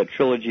hold of that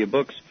trilogy of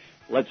books,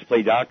 Let's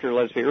Play Doctor,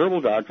 Let's Play Herbal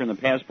Doctor, and the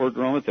Passport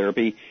to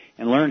Aromatherapy,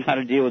 and learn how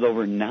to deal with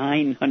over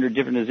 900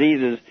 different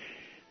diseases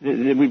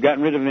that we've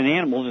gotten rid of in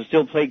animals that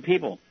still plague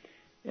people.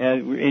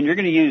 And you're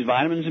going to use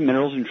vitamins and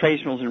minerals and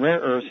trace minerals and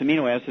rare earths,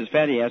 amino acids,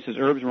 fatty acids,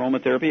 herbs,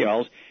 aromatherapy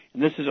oils.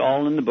 And this is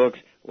all in the books,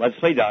 Let's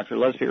Play Doctor,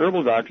 Let's Play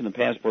Herbal Doctor, and the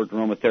Passport to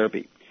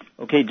Aromatherapy.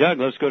 Okay, Doug,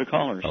 let's go to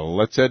callers.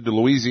 Let's head to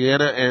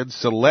Louisiana. And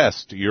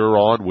Celeste, you're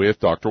on with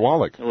Dr.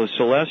 Wallach. Hello,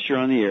 Celeste, you're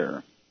on the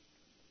air.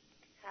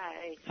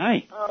 Hi.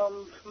 Hi.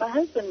 My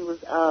husband was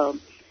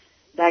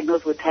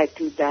diagnosed with type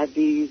 2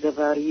 diabetes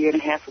about a year and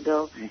a half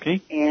ago.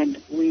 Okay.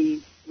 And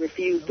we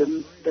refused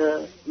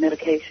the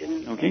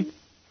medication. Okay.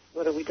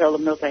 We told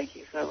him no thank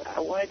you. So I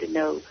wanted to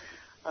know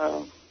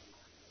how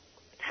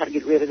to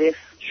get rid of this.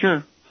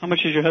 Sure. How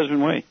much does your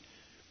husband weigh?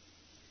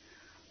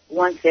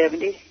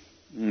 170.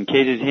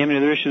 Okay, does he have any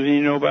other issues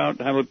you know about?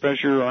 High blood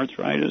pressure,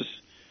 arthritis?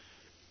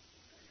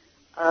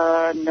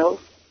 No,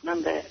 none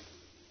of that.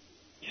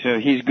 So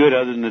he's good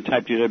other than the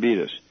type 2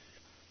 diabetes?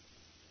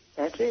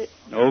 That's it.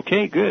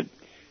 Okay, good.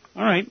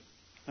 All right.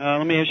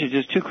 Let me ask you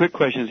just two quick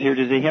questions here.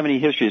 Does he have any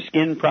history of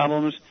skin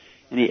problems?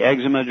 Any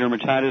eczema,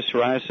 dermatitis,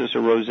 psoriasis,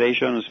 or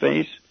rosacea on his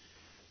face?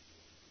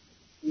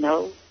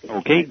 No.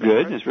 Okay,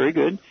 good. That's very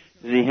good.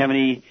 Does he have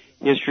any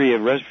history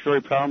of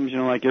respiratory problems? You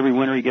know, like every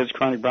winter he gets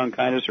chronic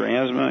bronchitis or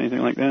asthma, anything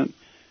like that?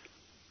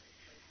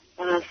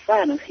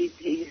 Sinus.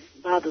 He's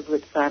bothered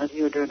with sinus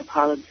here during the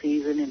pollen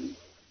season and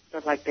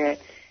stuff like that.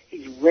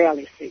 He's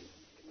rarely sick.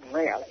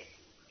 Rarely.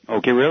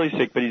 Okay, rarely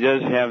sick, but he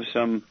does have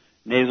some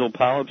nasal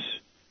polyps?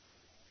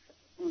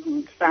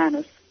 Mm-hmm.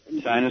 Sinus.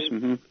 Sinus,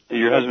 mm-hmm. Does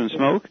your husband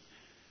smoke?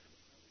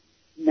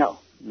 No.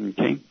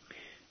 Okay.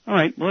 All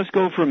right. Well, let's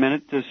go for a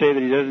minute to say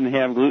that he doesn't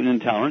have gluten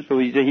intolerance, but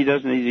he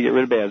does need to get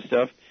rid of bad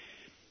stuff.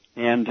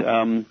 And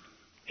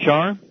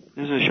Shar,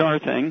 this is a Shar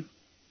thing.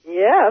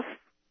 Yes.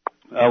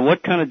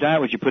 What kind of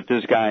diet would you put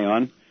this guy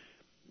on?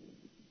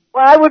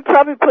 Well, I would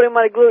probably put him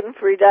on a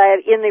gluten-free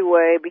diet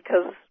anyway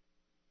because,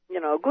 you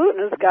know,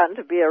 gluten has gotten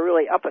to be a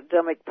really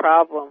epidemic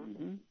problem.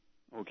 Mm-hmm.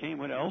 Okay.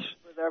 What else?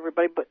 With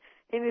everybody, but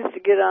he needs to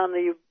get on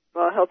the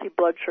healthy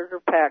blood sugar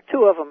pack.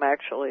 2 of them,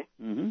 actually.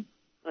 Mm-hmm.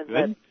 And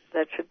good.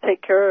 That should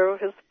take care of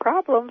his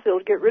problems. It'll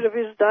get rid of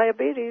his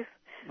diabetes.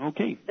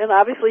 Okay. And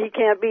obviously he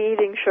can't be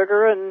eating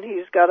sugar, and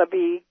he's got to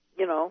be,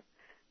 you know,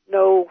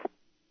 no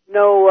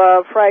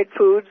fried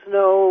foods,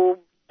 no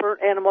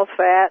burnt animal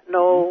fat,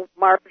 no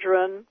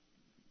margarine,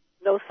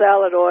 no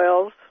salad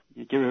oils.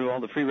 You get rid of all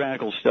the free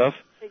radical stuff.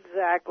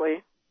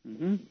 Exactly.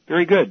 Mm-hmm.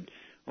 Very good.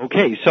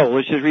 Okay, so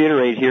let's just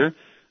reiterate here.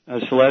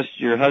 Celeste,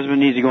 your husband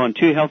needs to go on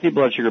 2 healthy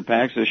blood sugar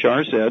packs, as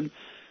Shar said.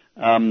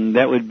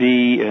 That would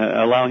be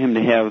allow him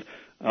to have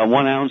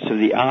 1 ounce of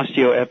the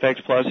Osteo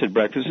FX Plus at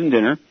breakfast and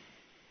dinner,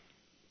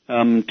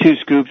 2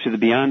 scoops of the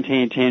Beyond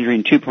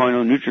Tangerine 2.0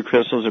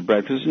 NutriCrystals at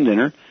breakfast and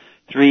dinner,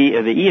 3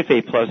 of the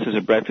EFA Pluses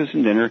at breakfast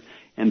and dinner,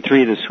 and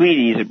 3 of the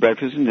Sweeties at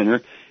breakfast and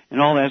dinner. And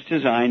all that's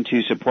designed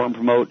to support and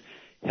promote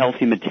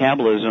healthy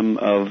metabolism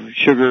of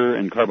sugar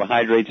and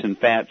carbohydrates and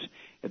fats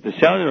at the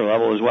cellular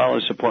level, as well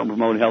as support and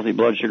promote healthy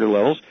blood sugar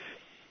levels.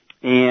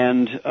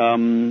 And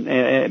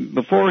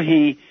before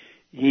he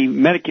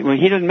doesn't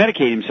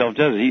medicate himself,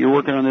 does he? You're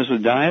working on this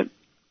with diet?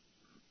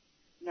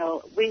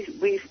 No,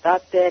 we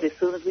stopped that as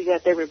soon as we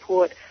got that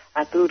report.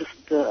 I threw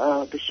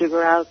the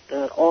sugar out,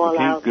 the oil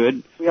out. Okay,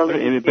 good.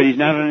 But he's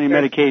not on any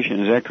medication,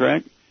 is that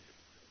correct?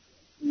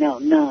 No,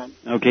 none.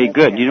 Okay,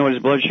 good. Okay. Do you know what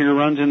his blood sugar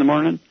runs in the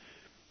morning?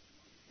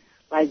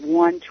 Like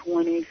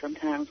 120,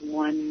 sometimes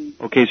 1...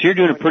 Okay, so you're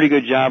doing a pretty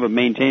good job of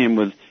maintaining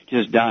with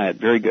just diet.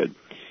 Very good.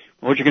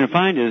 Well, what you're going to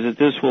find is that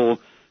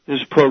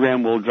this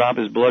program will drop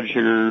his blood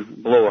sugar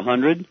below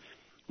 100,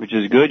 which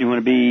is good. You want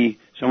to be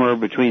somewhere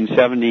between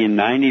 70 and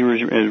 90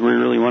 as we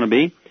really want to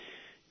be.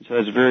 So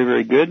that's very,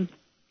 very good.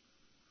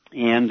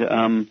 And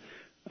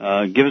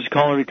give us a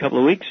call every couple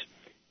of weeks.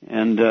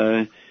 And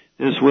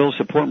this will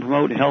support and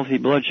promote healthy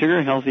blood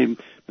sugar, healthy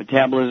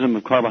metabolism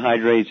of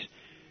carbohydrates,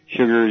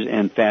 sugars,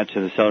 and fats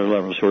at a cellular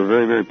level. So we're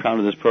very, very proud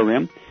of this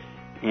program.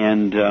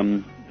 And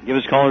give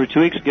us a call every 2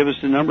 weeks. Give us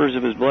the numbers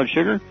of his blood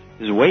sugar,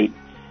 his weight,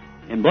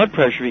 and blood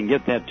pressure. You can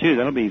get that, too.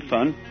 That'll be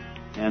fun.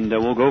 And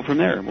we'll go from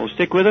there. Well,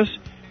 stick with us.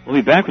 We'll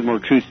be back with more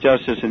Truth,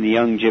 Justice, and the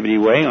Longevity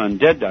Way on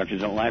Dead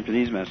Doctors Don't Lie after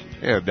these messages.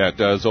 And that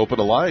does open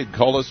a line.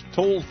 Call us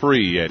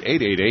toll-free at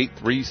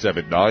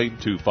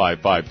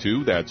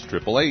 888-379-2552. That's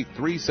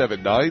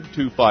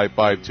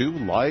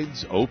 888-379-2552.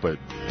 Lines open.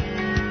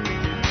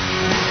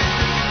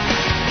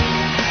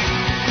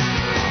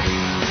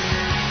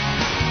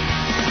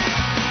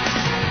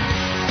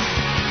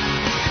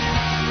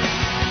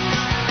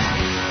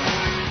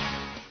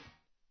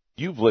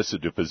 You've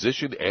listened to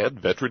physician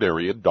and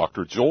veterinarian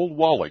Dr. Joel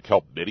Wallach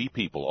help many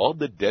people on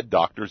the Dead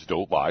Doctors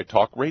Don't Lie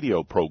talk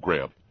radio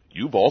program.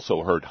 You've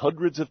also heard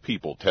hundreds of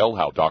people tell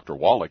how Dr.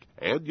 Wallach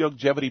and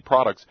Longevity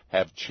products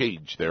have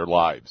changed their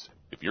lives.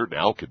 If you're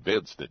now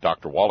convinced that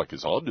Dr. Wallach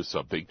is onto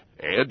something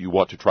and you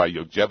want to try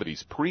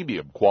Longevity's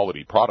premium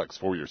quality products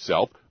for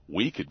yourself,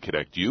 we can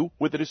connect you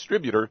with a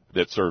distributor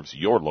that serves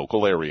your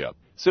local area.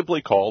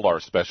 Simply call our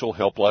special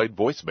helpline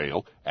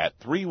voicemail at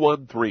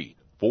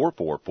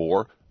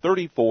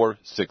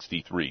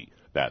 313-444-3463.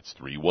 That's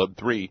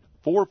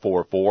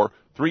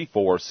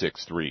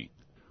 313-444-3463.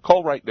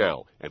 Call right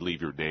now and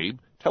leave your name,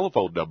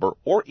 telephone number,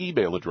 or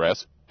email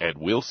address, and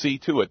we'll see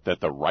to it that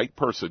the right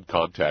person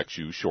contacts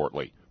you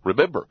shortly.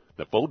 Remember,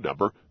 the phone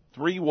number,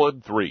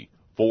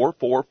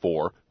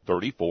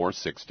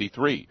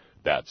 313-444-3463.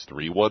 That's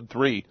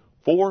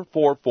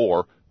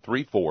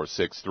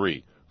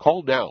 313-444-3463.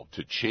 Call now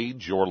to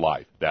change your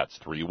life. That's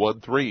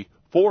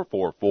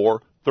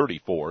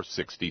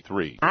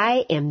 313-444-3463.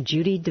 I am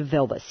Judy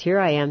DeVilbus. Here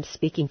I am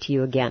speaking to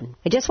you again.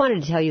 I just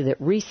wanted to tell you that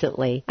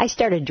recently I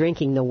started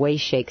drinking the Whey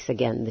Shakes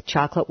again, the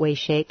chocolate Whey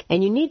Shake.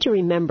 And you need to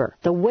remember,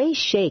 the Whey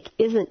Shake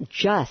isn't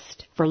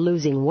just for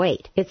losing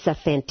weight. It's a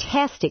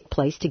fantastic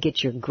place to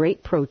get your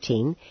great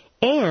protein.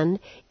 And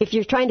if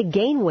you're trying to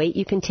gain weight,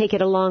 you can take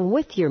it along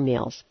with your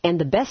meals. And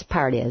the best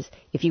part is,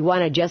 if you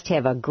want to just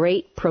have a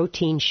great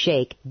protein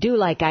shake, do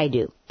like I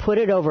do. Put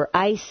it over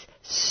ice,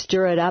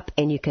 stir it up,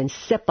 and you can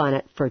sip on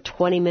it for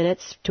 20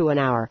 minutes to an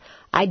hour.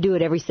 I do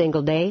it every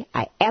single day.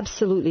 I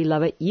absolutely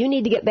love it. You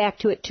need to get back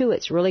to it, too.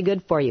 It's really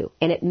good for you.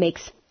 And it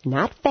makes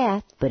not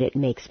fat, but it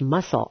makes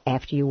muscle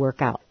after you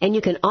work out. And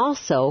you can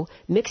also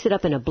mix it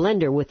up in a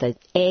blender with an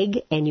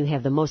egg, and you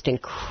have the most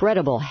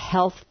incredible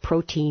health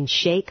protein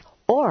shake.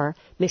 Or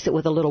mix it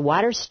with a little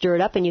water, stir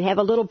it up, and you have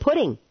a little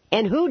pudding.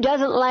 And who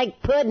doesn't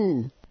like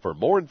pudding? For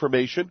more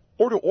information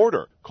or to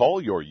order, call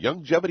your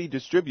Longevity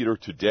distributor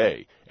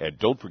today. And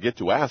don't forget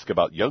to ask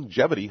about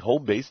Longevity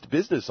home-based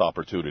business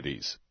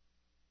opportunities.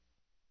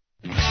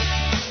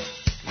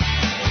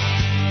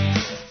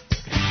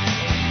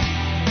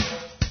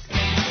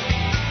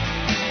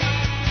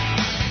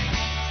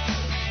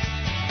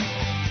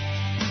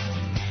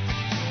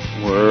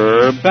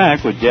 We're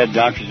back with Dead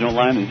Doctors Don't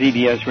Lie on the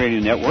ZBS Radio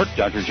Network.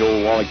 Dr.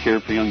 Joel Wallach here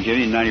for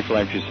Longevity and 90 for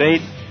Life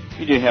Crusade.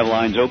 You do have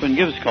lines open.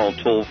 Give us a call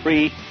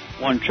toll-free,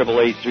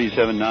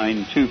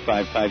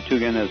 1-888-379-2552.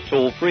 Again, that's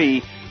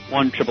toll-free,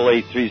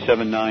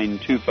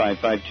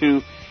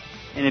 1-888-379-2552.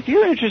 And if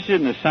you're interested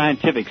in the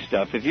scientific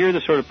stuff, if you're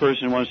the sort of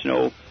person who wants to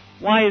know,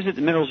 why is it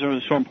the minerals are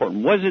so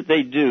important? What is it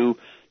they do?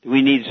 Do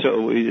we need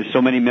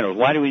so many minerals?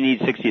 Why do we need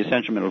 60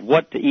 essential minerals?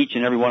 What do each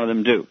and every one of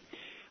them do?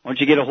 Why don't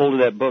you get a hold of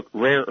that book,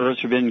 Rare Earths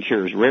Forbidden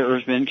Cures? Rare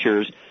Earths Forbidden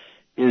Cures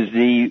is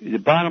the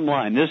bottom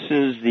line. This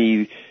is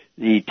the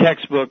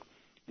textbook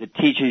that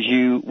teaches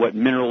you what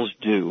minerals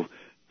do.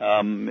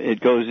 It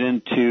goes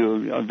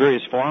into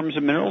various forms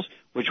of minerals,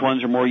 which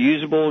ones are more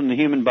usable in the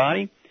human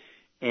body,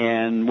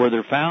 and where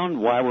they're found,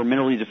 why we're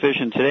minerally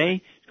deficient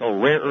today. It's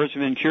called Rare Earths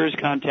Forbidden Cures.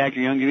 Contact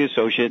your Longevity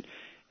associate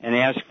and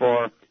ask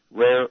for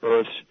Rare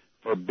Earths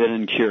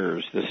forbidden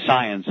cures, the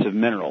science of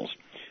minerals.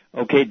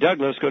 Okay, Doug,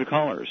 let's go to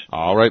callers.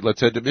 All right, let's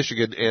head to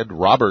Michigan. And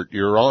Robert,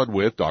 you're on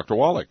with Dr.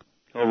 Wallach.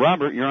 Oh,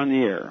 Robert, you're on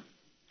the air.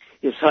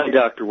 Yes, hi,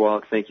 Dr.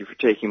 Wallach. Thank you for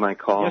taking my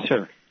call. Yes,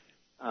 sir.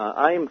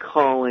 I am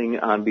calling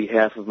on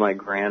behalf of my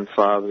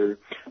grandfather.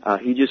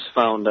 He just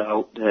found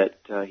out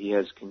that he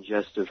has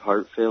congestive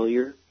heart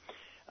failure,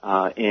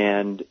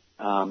 and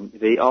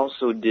they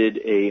also did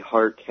a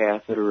heart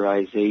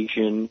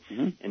catheterization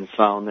and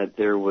found that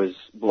there was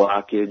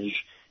blockage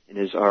in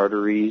his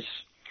arteries,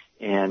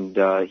 and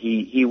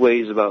he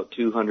weighs about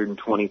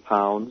 220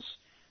 pounds,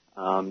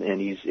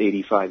 and he's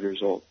 85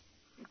 years old.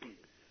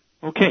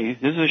 Okay,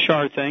 this is a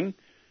Char thing.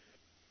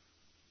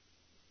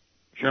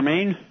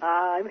 Charmaine?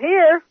 I'm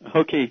here.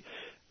 Okay.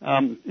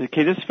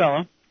 This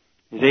fella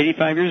is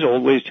 85 years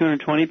old, weighs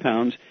 220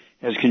 pounds,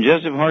 has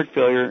congestive heart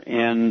failure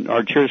and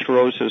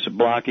arteriosclerosis,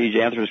 blockage,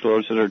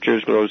 atherosclerosis,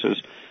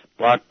 arteriosclerosis,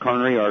 blocked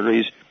coronary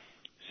arteries.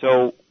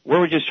 So where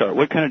would you start?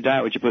 What kind of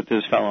diet would you put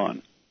this fellow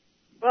on?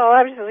 Well,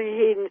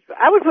 obviously,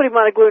 I would put him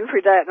on a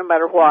gluten-free diet no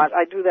matter what.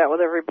 I do that with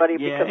everybody.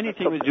 Yeah, because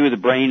anything to do with the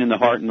brain and the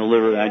heart and the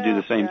liver, I do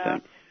the same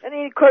thing.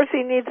 And of course,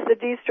 he needs the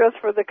de-stress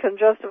for the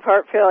congestive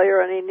heart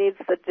failure, and he needs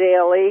the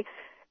daily.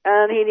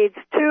 And he needs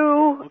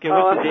two. Okay,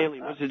 what's the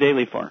daily? What's the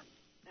daily for?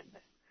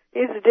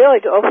 He needs the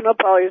daily to open up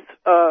all his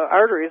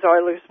arteries,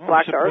 all his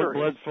blocked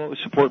arteries.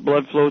 Support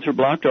blood flow through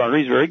blocked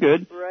arteries. Very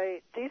good.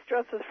 Right.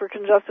 De-stress is for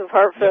congestive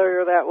heart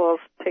failure. That will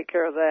take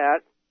care of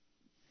that.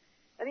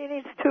 And he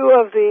needs two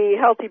of the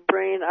Healthy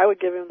Brain. I would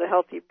give him the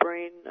Healthy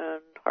Brain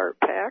and Heart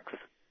Packs.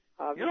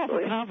 Obviously. You're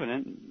awfully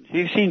confident. Have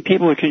you seen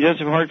people with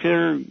congestive heart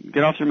failure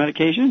get off their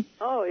medication?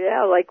 Oh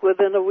yeah, like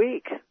within a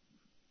week.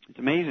 It's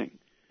amazing.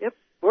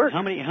 Works.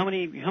 How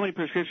many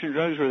prescription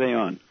drugs were they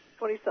on?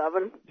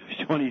 27.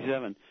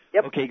 27.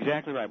 Yep. Okay,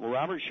 exactly right. Well,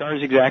 Robert Char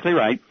is exactly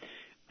right.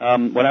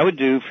 What I would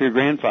do for your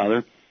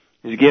grandfather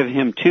is give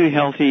him 2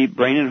 Healthy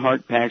Brain and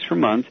Heart Packs per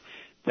month.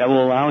 That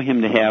will allow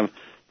him to have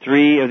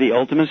 3 of the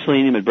Ultimate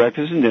Selenium at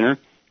breakfast and dinner,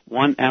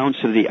 1 ounce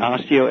of the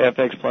Osteo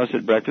FX Plus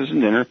at breakfast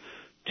and dinner,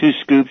 2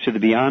 scoops of the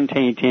Beyond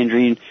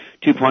Tangerine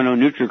 2.0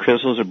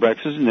 NutriCrystals at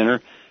breakfast and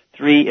dinner,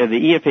 3 of the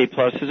EFA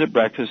Pluses at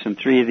breakfast, and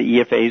 3 of the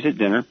EFAs at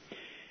dinner.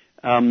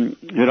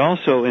 It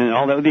also, and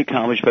all that would be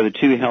accomplished by the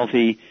 2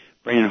 Healthy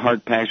Brain and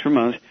Heart Packs per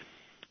month.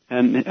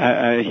 And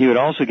he would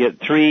also get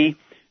 3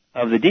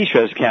 of the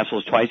de-stress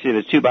capsules twice a day.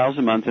 That's 2 bottles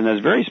a month, and that's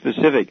very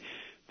specific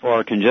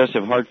for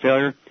congestive heart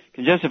failure.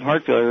 Congestive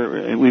heart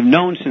failure, we've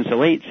known since the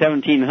late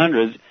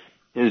 1700s,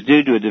 is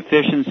due to a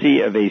deficiency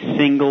of a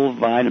single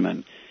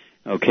vitamin.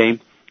 Okay?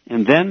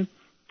 And then,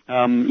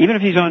 even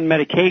if he's on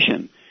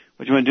medication,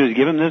 what you want to do is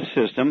give him this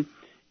system.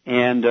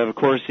 And, of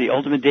course, the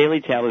Ultimate Daily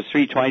Tablets,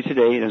 3 twice a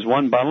day. It has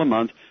 1 bottle a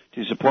month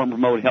to support and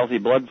promote healthy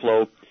blood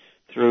flow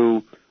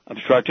through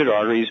obstructed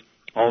arteries,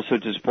 also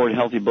to support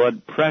healthy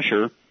blood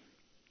pressure.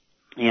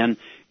 And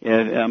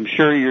I'm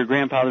sure your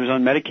grandfather's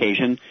on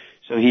medication,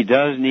 so he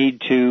does need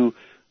to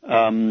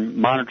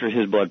monitor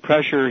his blood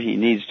pressure. He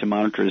needs to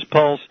monitor his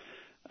pulse.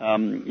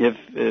 If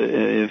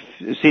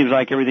it seems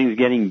like everything's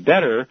getting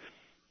better,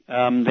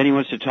 then he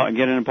wants to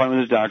get an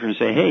appointment with his doctor and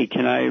say, hey,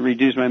 can I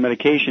reduce my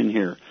medication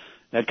here?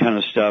 That kind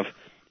of stuff.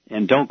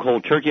 And don't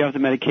cold turkey off the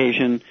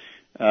medication.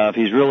 If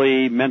he's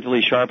really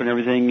mentally sharp and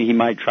everything, he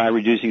might try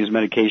reducing his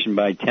medication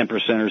by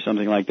 10% or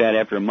something like that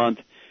after a month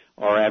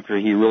or after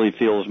he really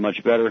feels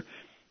much better.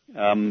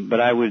 But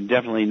I would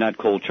definitely not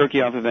cold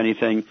turkey off of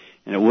anything,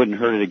 and it wouldn't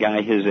hurt a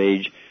guy his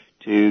age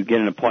to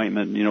get an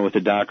appointment, with the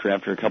doctor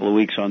after a couple of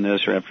weeks on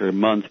this or after a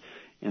month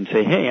and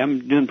say, hey,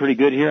 I'm doing pretty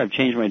good here. I've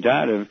changed my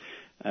diet.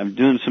 I'm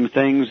doing some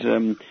things.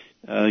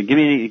 Give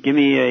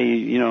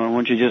me a, I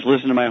want you to just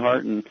listen to my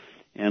heart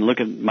and look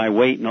at my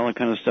weight and all that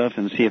kind of stuff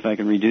and see if I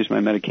can reduce my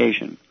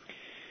medication.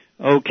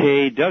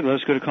 Okay, Doug,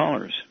 let's go to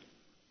callers.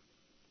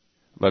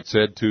 Let's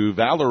head to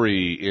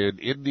Valerie in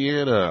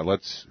Indiana.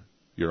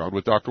 You're on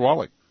with Dr.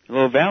 Wallach.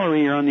 Hello,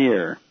 Valerie, you're on the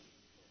air.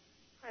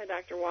 Hi,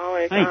 Dr.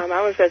 Wallach. Hi.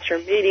 I was at your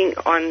meeting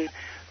on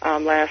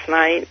last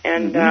night,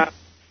 and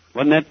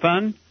wasn't that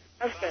fun?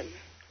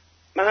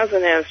 My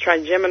husband has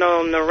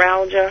trigeminal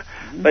neuralgia,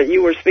 but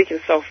you were speaking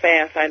so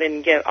fast, I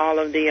didn't get all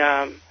of the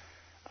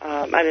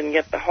I didn't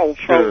get the whole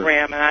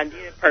program, and I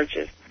did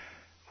purchase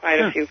quite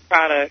a few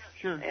products.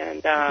 Sure.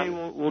 And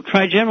well,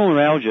 trigeminal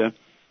neuralgia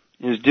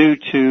is due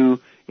to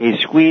a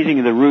squeezing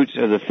of the roots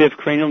of the 5th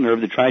cranial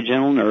nerve, the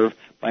trigeminal nerve,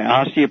 by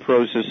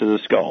osteoporosis of the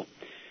skull.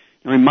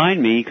 Now,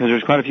 remind me, because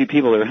there's quite a few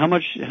people there, how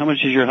much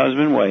does your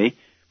husband weigh?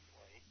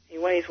 He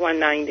weighs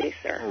 190,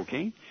 sir.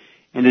 Okay.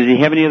 And does he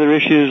have any other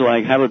issues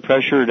like high blood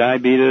pressure, or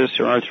diabetes,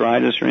 or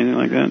arthritis, or anything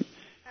like that? He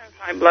has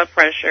high blood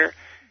pressure,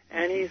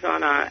 and he's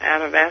on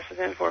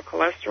atavastatin for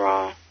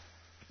cholesterol.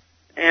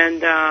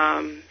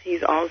 And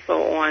he's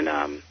also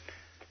on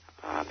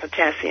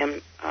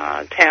potassium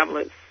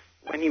tablets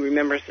when he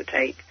remembers to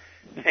take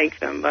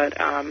them. But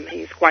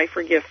he's quite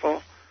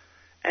forgetful,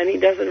 and he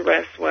doesn't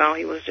rest well.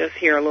 He was just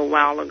here a little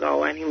while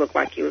ago, and he looked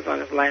like he was on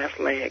his last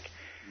leg.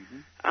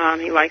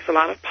 He likes a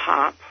lot of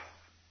pop,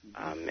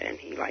 and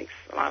he likes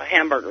a lot of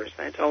hamburgers.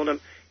 I told him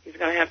he's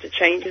going to have to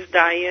change his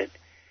diet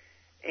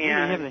He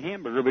didn't have the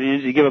hamburger, but he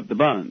needs to give up the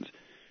buns.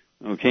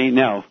 Okay,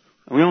 now,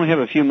 we only have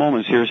a few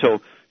moments here,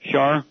 so,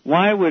 Shar,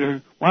 why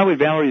would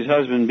Valerie's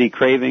husband be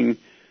craving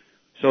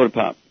soda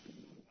pop?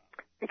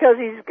 Because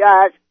he's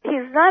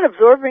not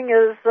absorbing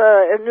his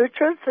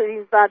nutrients,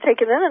 he's not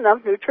taking in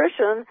enough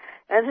nutrition,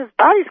 and his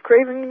body's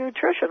craving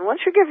nutrition.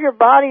 Once you give your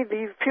body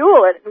the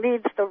fuel it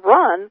needs to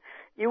run,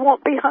 you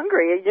won't be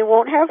hungry, and you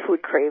won't have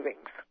food cravings.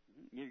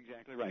 You're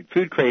exactly right.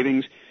 Food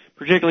cravings,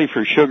 particularly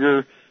for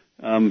sugar,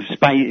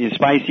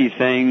 spicy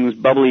things,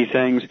 bubbly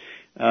things.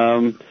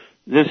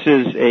 This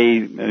is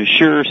a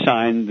sure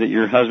sign that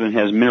your husband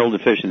has mineral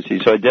deficiency.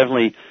 So I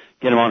definitely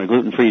get him on a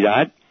gluten-free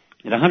diet.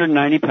 At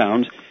 190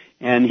 pounds,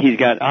 and he's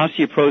got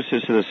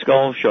osteoporosis of the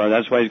skull, Shar.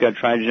 That's why he's got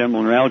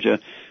trigeminal neuralgia.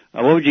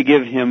 What would you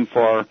give him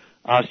for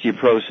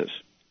osteoporosis?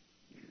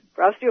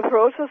 For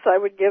osteoporosis, I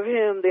would give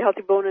him the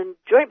Healthy Bone and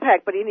Joint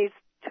Pack, but he needs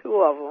 2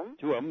 of them.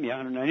 2 of them, yeah,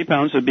 190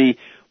 pounds would be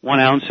 1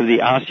 ounce of the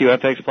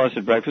OsteoFX Plus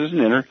at breakfast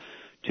and dinner,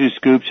 2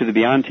 scoops of the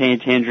Beyond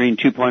Tangerine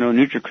 2.0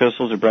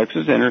 NutriCrystals at breakfast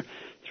and dinner,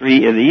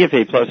 3 of the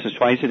EFA Pluses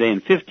twice a day,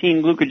 and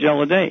 15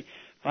 Glucogel a day.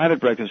 5 at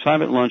breakfast,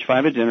 5 at lunch,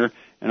 5 at dinner,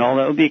 and all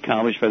that will be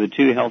accomplished by the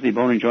 2 Healthy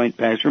Bone and Joint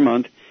Packs per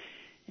month.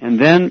 And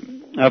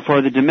then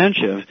for the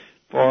dementia,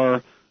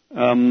 for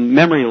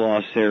memory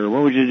loss there,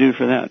 what would you do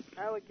for that?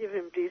 I would give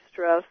him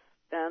De-Stress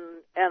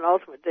and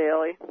Ultimate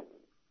Daily.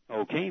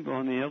 Okay, well,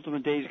 and the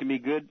Ultimate Days can be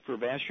good for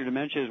vascular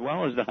dementia as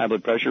well as the high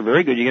blood pressure.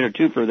 Very good. You get a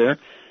 2 for there.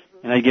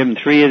 And I give him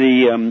 3 of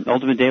the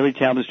Ultimate Daily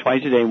tablets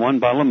twice a day, 1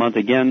 bottle a month.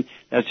 Again,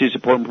 that's to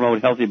support and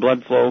promote healthy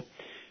blood flow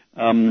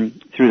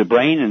through the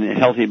brain and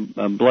healthy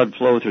blood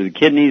flow through the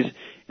kidneys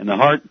and the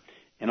heart,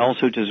 and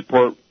also to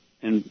support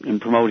and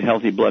promote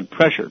healthy blood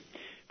pressure.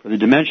 For the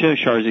dementia,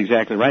 Shar is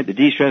exactly right. The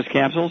De-Stress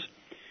capsules.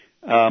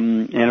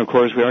 And, of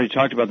course, we already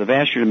talked about the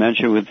vascular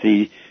dementia with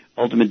the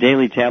Ultimate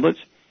Daily tablets.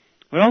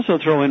 We also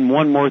throw in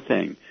one more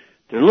thing.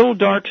 They're little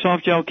dark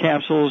soft gel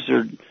capsules.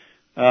 They're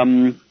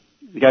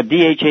got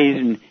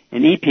DHAs and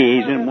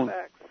EPAs in them.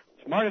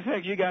 Smart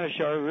Effects, you got it,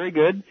 Shar. Very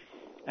good.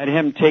 I'd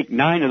have him take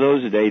 9 of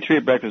those a day, 3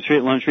 at breakfast, 3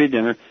 at lunch, 3 at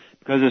dinner,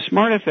 because the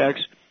Smart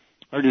Effects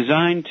are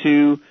designed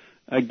to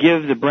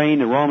give the brain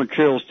the raw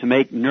materials to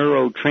make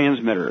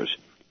neurotransmitters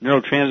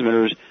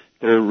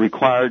that are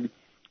required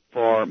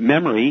for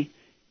memory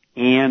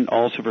and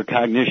also for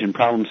cognition,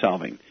 problem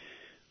solving.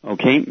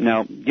 Okay,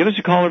 now give us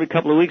a call every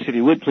couple of weeks if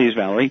you would, please,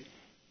 Valerie,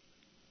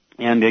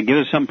 and give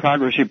us some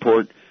progress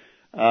report.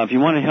 If you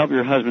want to help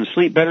your husband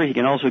sleep better, he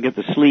can also get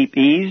the Sleep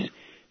Ease,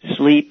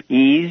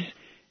 SLEEP-EZE,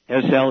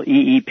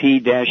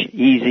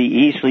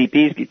 Sleep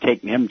Ease. You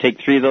have him take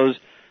 3 of those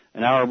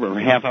an hour or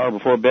a half hour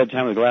before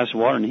bedtime with a glass of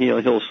water, and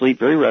he'll sleep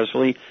very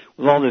restfully.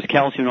 With all this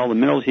calcium and all the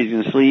minerals, he's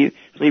going to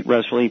sleep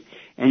restfully,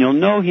 and you'll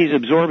know he's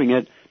absorbing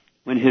it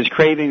when his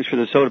cravings for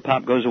the soda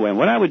pop goes away. And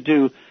what I would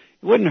do, it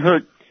wouldn't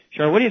hurt.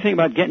 Shar, what do you think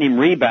about getting him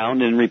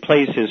Rebound and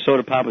replace his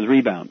soda pop with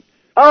Rebound?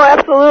 Oh,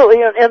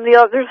 absolutely. And we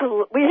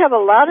have a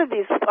lot of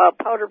these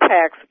powder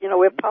packs. You know,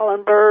 we have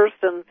Pollen Burst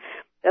and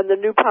the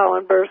new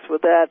Pollen Burst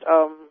with that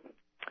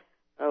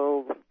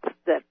what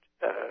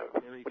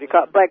do you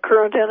call it, black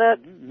currant in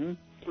it.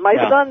 Mm-hmm. My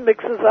son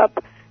mixes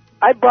up.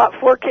 I bought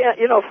 4 of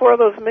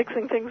those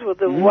mixing things with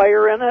the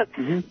wire in it,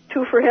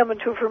 2 for him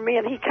and 2 for me,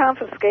 and he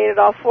confiscated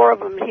all 4 of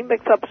them. He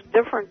mixed up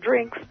different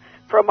drinks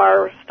from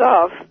our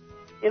stuff.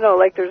 You know,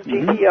 like there's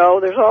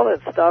GPO, there's all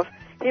that stuff.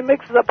 He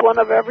mixes up one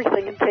of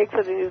everything and takes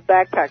it in his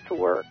backpack to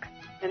work.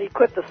 And he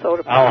quit the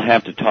soda pop. I'll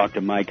have to talk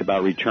to Mike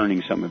about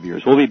returning some of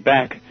yours. We'll be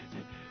back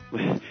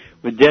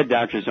with Dead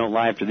Doctors Don't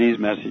Lie after these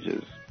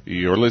messages.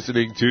 You're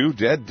listening to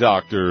Dead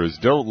Doctors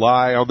Don't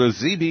Lie on the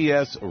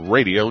ZBS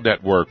Radio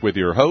Network with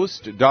your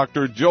host,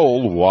 Dr.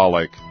 Joel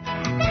Wallach.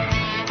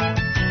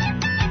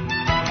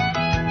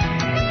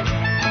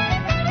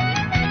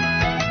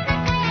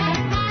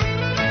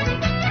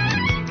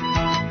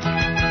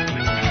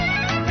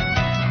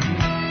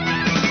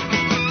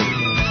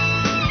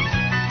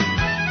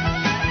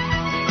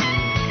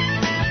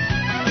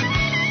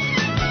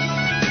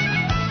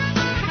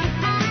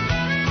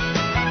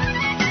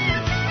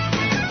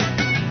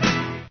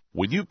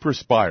 When you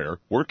perspire,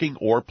 working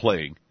or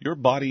playing, your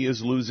body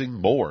is losing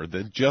more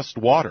than just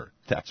water.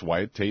 That's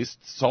why it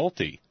tastes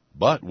salty.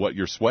 But what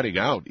you're sweating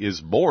out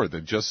is more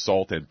than just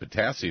salt and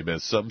potassium,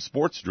 as some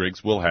sports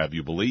drinks will have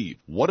you believe.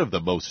 One of the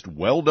most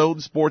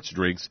well-known sports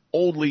drinks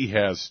only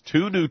has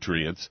 2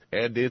 nutrients,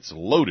 and it's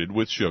loaded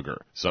with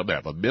sugar. Some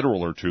have a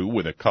mineral or 2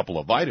 with a couple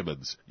of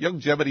vitamins.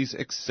 Youngevity's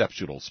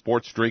exceptional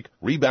sports drink,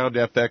 Rebound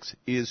FX,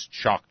 is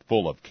chock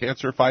full of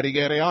cancer-fighting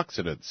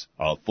antioxidants,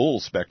 a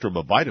full spectrum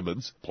of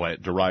vitamins,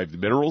 plant-derived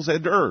minerals,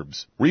 and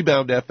herbs.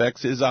 Rebound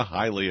FX is a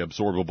highly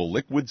absorbable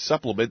liquid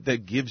supplement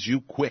that gives you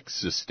quick,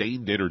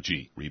 sustained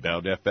energy.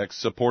 Rebound FX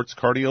supports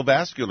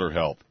cardiovascular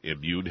health,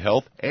 immune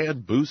health,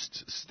 and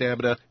boosts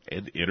stamina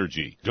and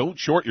energy. Don't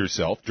short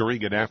yourself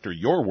during and after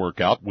your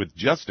workout with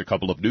just a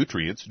couple of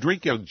nutrients.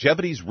 Drink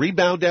Youngevity's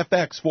Rebound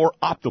FX for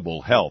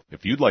optimal health.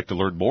 If you'd like to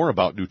learn more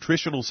about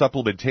nutritional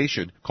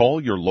supplementation,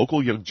 call your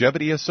local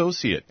Youngevity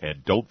associate,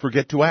 and don't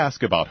forget to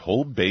ask about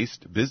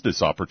home-based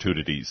business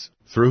opportunities.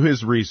 Through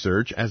his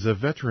research as a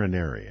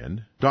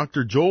veterinarian,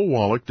 Dr. Joel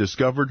Wallach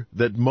discovered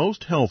that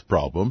most health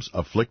problems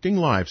afflicting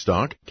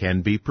livestock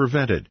can be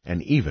prevented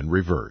and even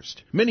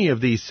reversed. Many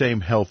of these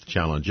same health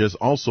challenges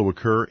also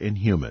occur in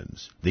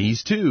humans.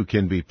 These too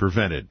can be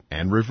prevented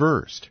and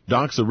reversed.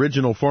 Doc's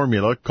original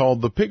formula,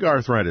 called the Pig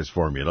Arthritis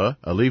Formula,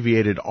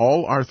 alleviated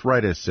all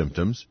arthritis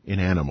symptoms in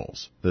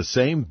animals. The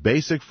same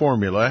basic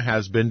formula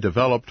has been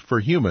developed for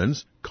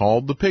humans,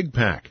 called the Pig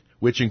Pack,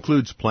 which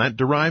includes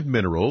plant-derived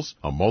minerals,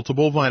 a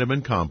multiple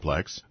vitamin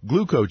complex,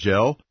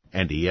 glucogel,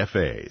 and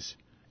EFAs.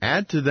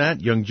 Add to that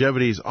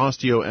Youngevity's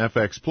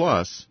OsteoFX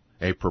Plus,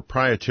 a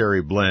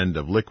proprietary blend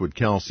of liquid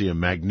calcium,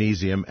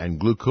 magnesium, and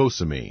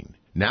glucosamine.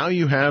 Now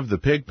you have the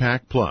Pig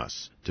Pack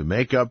Plus to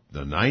make up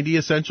the 90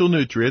 essential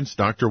nutrients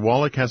Dr.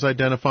 Wallach has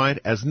identified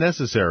as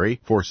necessary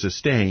for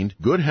sustained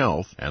good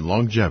health and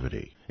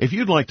longevity. If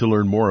you'd like to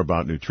learn more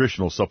about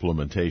nutritional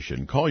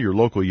supplementation, call your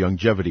local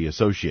Youngevity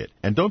associate,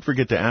 and don't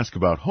forget to ask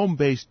about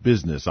home-based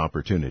business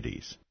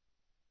opportunities.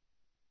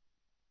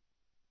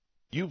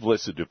 You've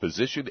listened to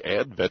physician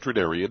and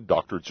veterinarian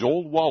Dr.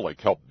 Joel Wallach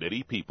help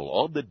many people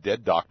on the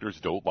Dead Doctors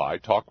Don't Lie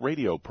talk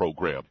radio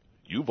program.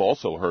 You've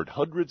also heard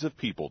hundreds of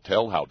people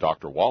tell how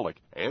Dr. Wallach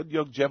and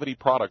Youngevity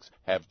products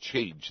have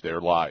changed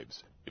their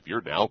lives. If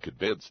you're now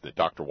convinced that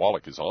Dr.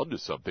 Wallach is onto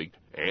something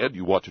and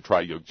you want to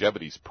try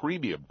Youngevity's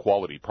premium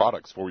quality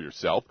products for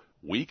yourself,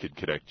 we can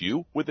connect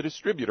you with a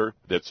distributor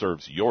that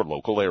serves your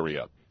local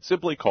area.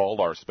 Simply call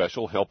our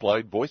special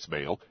helpline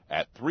voicemail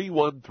at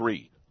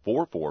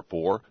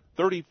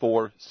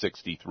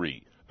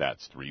 313-444-3463.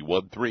 That's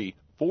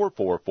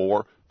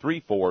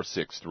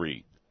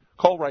 313-444-3463.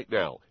 Call right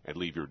now and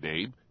leave your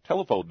name,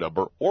 telephone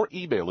number, or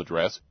email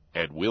address,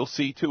 and we'll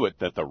see to it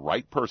that the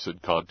right person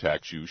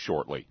contacts you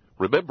shortly.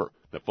 Remember,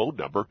 the phone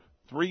number,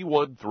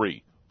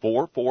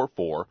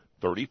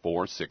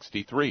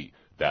 313-444-3463.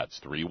 That's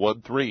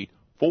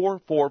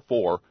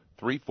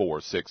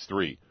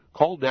 313-444-3463.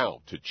 Call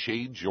now to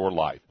change your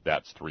life.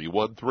 That's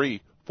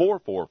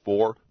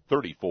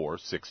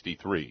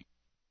 313-444-3463.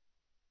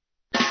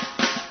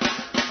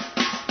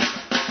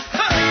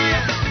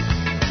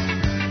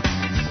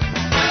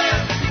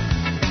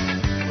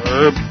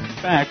 We're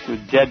back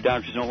with Dead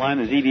Doctors Don't Lie on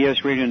the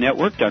ZBS Radio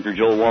Network. Dr.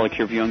 Joel Wallach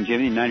here for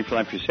Youngevity, 90 for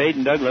Life Crusade.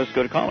 And Doug, let's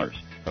go to callers.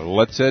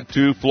 Let's head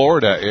to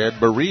Florida. And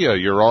Maria,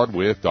 you're on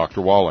with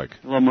Dr. Wallach.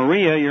 Well,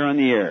 Maria, you're on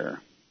the air.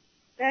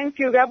 Thank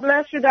you. God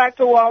bless you,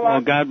 Dr. Wallach.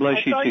 Well, God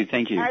bless you, too.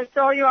 Thank you. I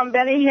saw you on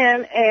Benny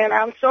Hinn, and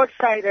I'm so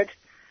excited.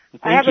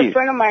 Well, I have a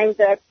friend of mine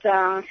that's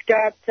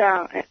got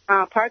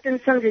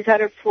Parkinson's. He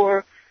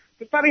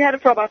probably had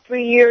it for about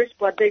 3 years,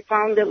 but they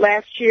found it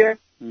last year.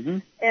 Mm-hmm.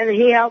 And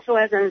he also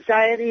has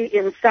anxiety,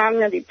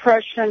 insomnia,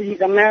 depression.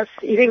 He's a mess.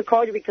 He didn't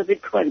call you because he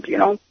couldn't, you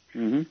know.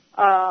 Mm-hmm.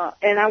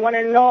 And I want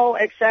to know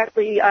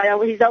exactly,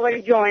 he's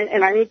already joined,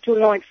 and I need to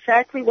know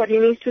exactly what he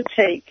needs to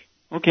take.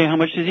 Okay, how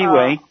much does he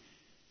weigh?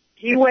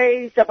 He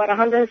weighs about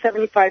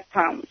 175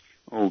 pounds.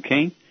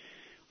 Okay.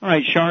 All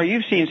right, Shar,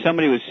 you've seen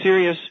somebody with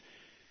serious,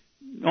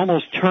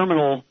 almost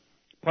terminal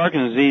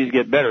Parkinson's disease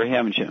get better,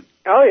 haven't you?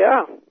 Oh,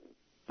 yeah.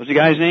 What's the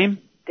guy's name?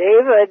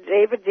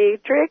 David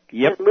Dietrich.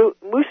 Yep.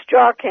 Moose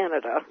Jaw,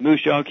 Canada.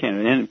 Moose Jaw,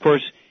 Canada. And, of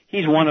course,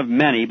 he's one of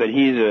many, but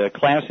he's a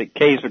classic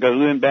case because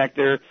we went back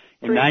there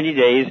in 90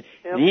 days.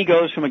 Yep. And he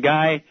goes from a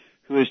guy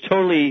who is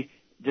totally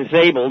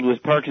disabled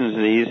with Parkinson's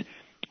disease.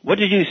 What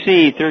did you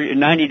see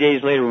 90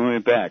 days later when we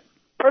went back?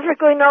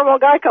 Perfectly normal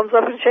guy comes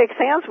up and shakes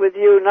hands with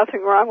you.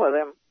 Nothing wrong with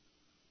him.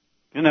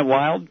 Isn't that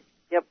wild?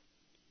 Yep.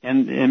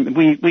 And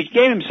we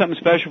gave him something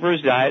special for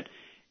his diet,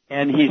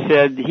 and he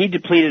said he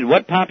depleted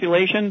what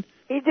population?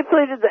 He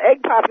depleted the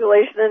egg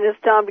population in his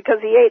town because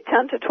he ate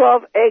 10 to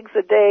 12 eggs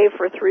a day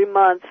for 3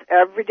 months,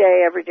 every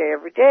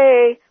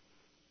day.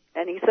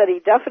 And he said he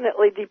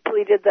definitely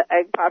depleted the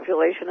egg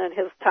population in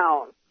his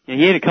town. Yeah,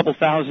 he ate a couple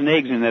thousand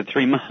eggs in that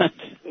 3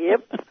 months.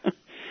 Yep.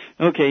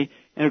 Okay.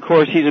 And, of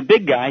course, he's a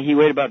big guy. He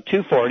weighed about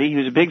 240. He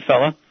was a big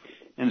fella.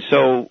 And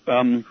so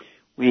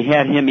we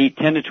had him eat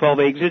 10 to 12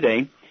 eggs a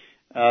day.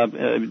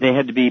 They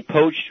had to be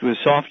poached with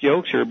soft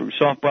yolks or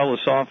soft boiled with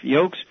soft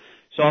yolks,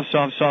 soft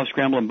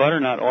scrambled in butter,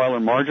 not oil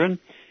or margarine.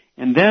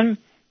 And then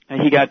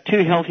he got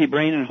 2 healthy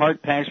brain and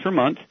heart packs per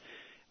month.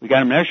 We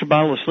got him an extra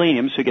bottle of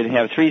selenium so he could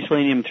have 3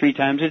 selenium 3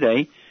 times a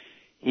day.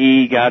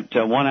 He got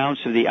 1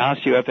 ounce of the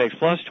OsteoFX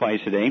Plus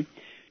twice a day,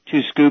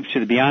 2 scoops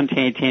of the Beyond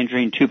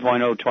Tangerine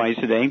 2.0 twice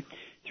a day,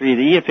 3 of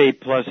the EFA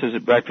Pluses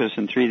at breakfast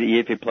and 3 of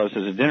the EFA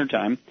Pluses at dinner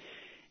time.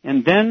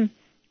 And then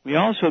we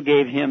also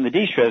gave him the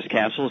de-stress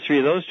capsules, 3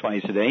 of those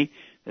twice a day.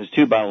 That's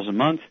 2 bottles a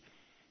month.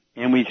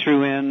 And we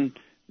threw in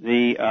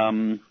the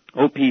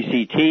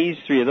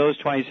OPCTs, 3 of those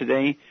twice a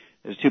day.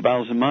 That's 2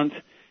 bottles a month.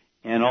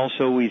 And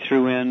also we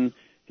threw in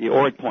the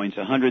ORIC points,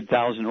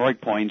 100,000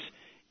 ORIC points.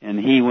 And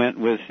he went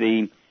with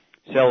the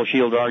Cell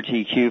Shield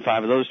RTQ,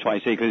 5 of those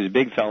twice a day because he's a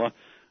big fella.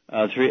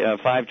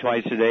 5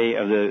 twice a day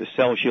of the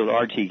Cell Shield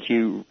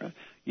RTQ.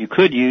 You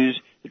could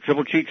use the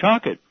Triple Treat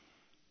chocolate.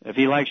 If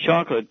he likes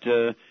chocolate,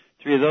 3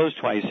 of those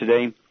twice a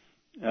day.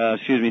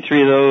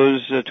 3 of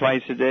those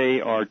twice a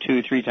day or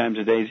 2 3 times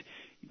a day.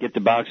 Get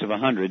the box of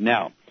 100.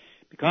 Now,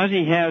 because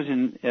he has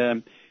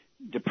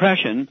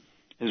depression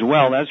as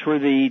well, that's where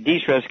the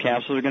de-stress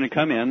capsules are going to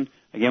come in.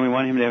 Again, we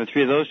want him to have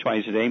 3 of those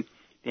twice a day.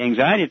 The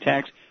anxiety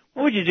attacks,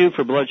 what would you do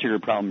for blood sugar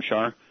problem,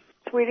 Shar?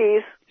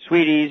 Sweeties.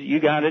 Sweeties, you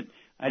got it.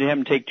 I'd have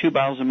him take 2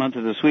 bottles a month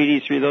of the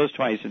Sweeties, 3 of those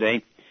twice a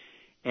day.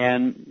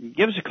 And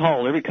give us a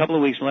call every couple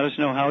of weeks and let us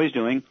know how he's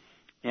doing.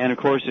 And, of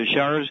course, if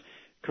Shar's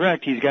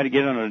correct, he's got to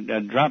get on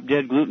a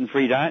drop-dead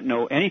gluten-free diet.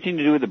 No anything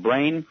to do with the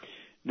brain.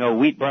 No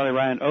wheat, barley,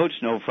 rye, and oats.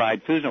 No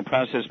fried foods. No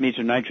processed meats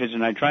or nitrates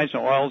and nitrites.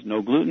 No oils.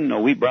 No gluten.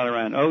 No wheat, barley,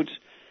 rye, and oats.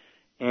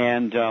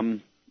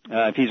 And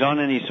if he's on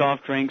any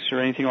soft drinks or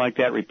anything like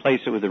that,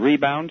 replace it with a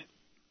Rebound.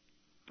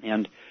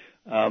 And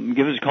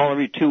give us a call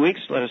every 2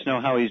 weeks. Let us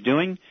know how he's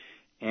doing.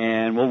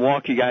 And we'll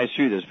walk you guys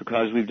through this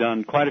because we've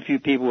done quite a few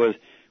people with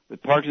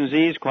Parkinson's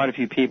disease, quite a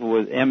few people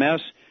with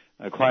MS,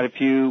 quite a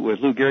few with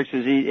Lou Gehrig's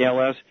disease,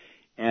 ALS,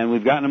 and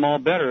we've gotten them all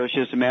better. It's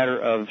just a matter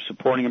of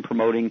supporting and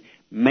promoting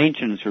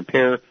maintenance,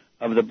 repair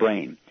of the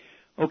brain.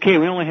 Okay,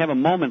 we only have a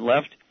moment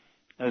left.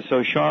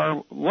 So, Shar,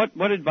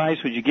 what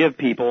advice would you give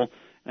people?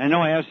 I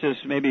know I ask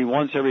this maybe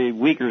once every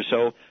week or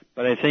so,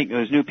 but I think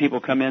as new people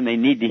come in, they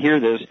need to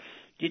hear this.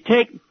 Do you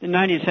take the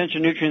 90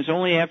 essential nutrients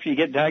only after you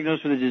get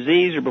diagnosed with a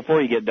disease or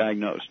before you get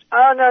diagnosed?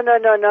 Oh, no.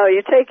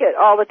 You take it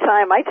all the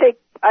time. I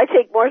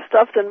take more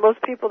stuff than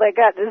most people that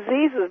got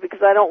diseases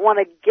because I don't want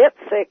to get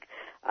sick.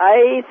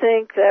 I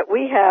think that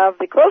we have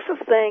the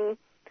closest thing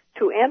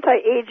to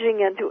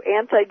anti-aging and to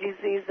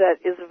anti-disease that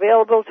is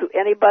available to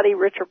anybody,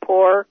 rich or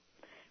poor.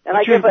 And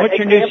what's your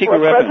new secret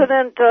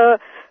weapon?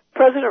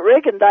 President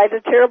Reagan died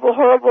a terrible,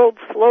 horrible,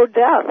 slow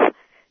death.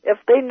 If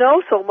they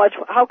know so much,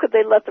 how could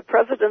they let the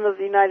President of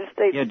the United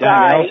States die?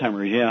 Die of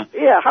Alzheimer's, yeah.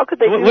 Yeah, how could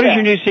they do that? What is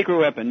your new secret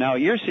weapon? Now,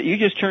 you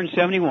just turned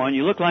 71.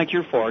 You look like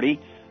you're 40.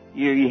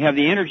 You have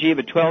the energy of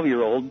a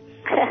 12-year-old.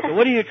 So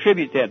what do you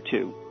attribute that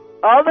to?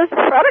 All the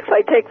products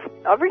I take,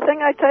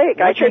 everything I take.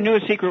 What's your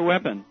newest secret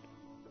weapon?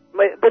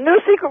 The new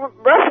secret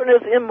weapon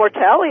is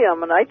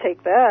Immortalium, and I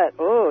take that,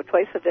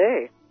 twice a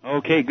day.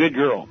 Okay, good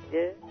girl.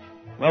 Yeah.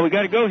 Well, we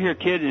got to go here,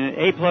 kid. An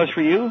A+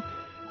 for you.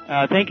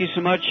 Thank you so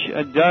much,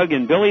 Doug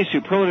and Billy.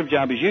 Superlative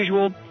job as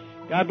usual.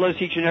 God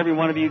bless each and every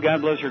one of you.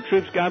 God bless our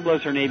troops. God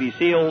bless our Navy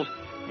SEALs.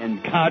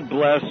 And God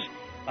bless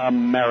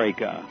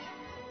America.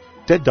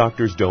 Dead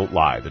Doctors Don't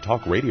Lie, the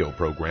talk radio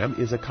program,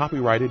 is a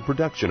copyrighted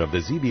production of the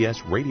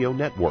ZBS Radio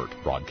Network.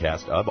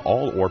 Broadcast of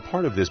all or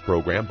part of this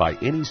program by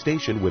any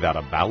station without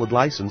a valid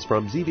license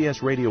from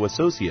ZBS Radio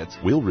Associates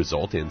will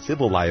result in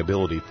civil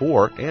liability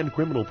for and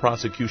criminal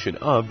prosecution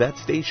of that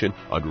station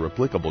under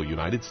applicable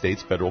United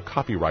States federal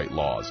copyright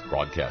laws.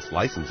 Broadcast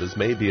licenses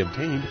may be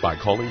obtained by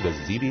calling the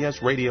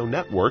ZBS Radio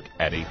Network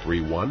at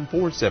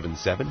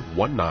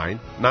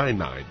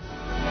 831-477-1999.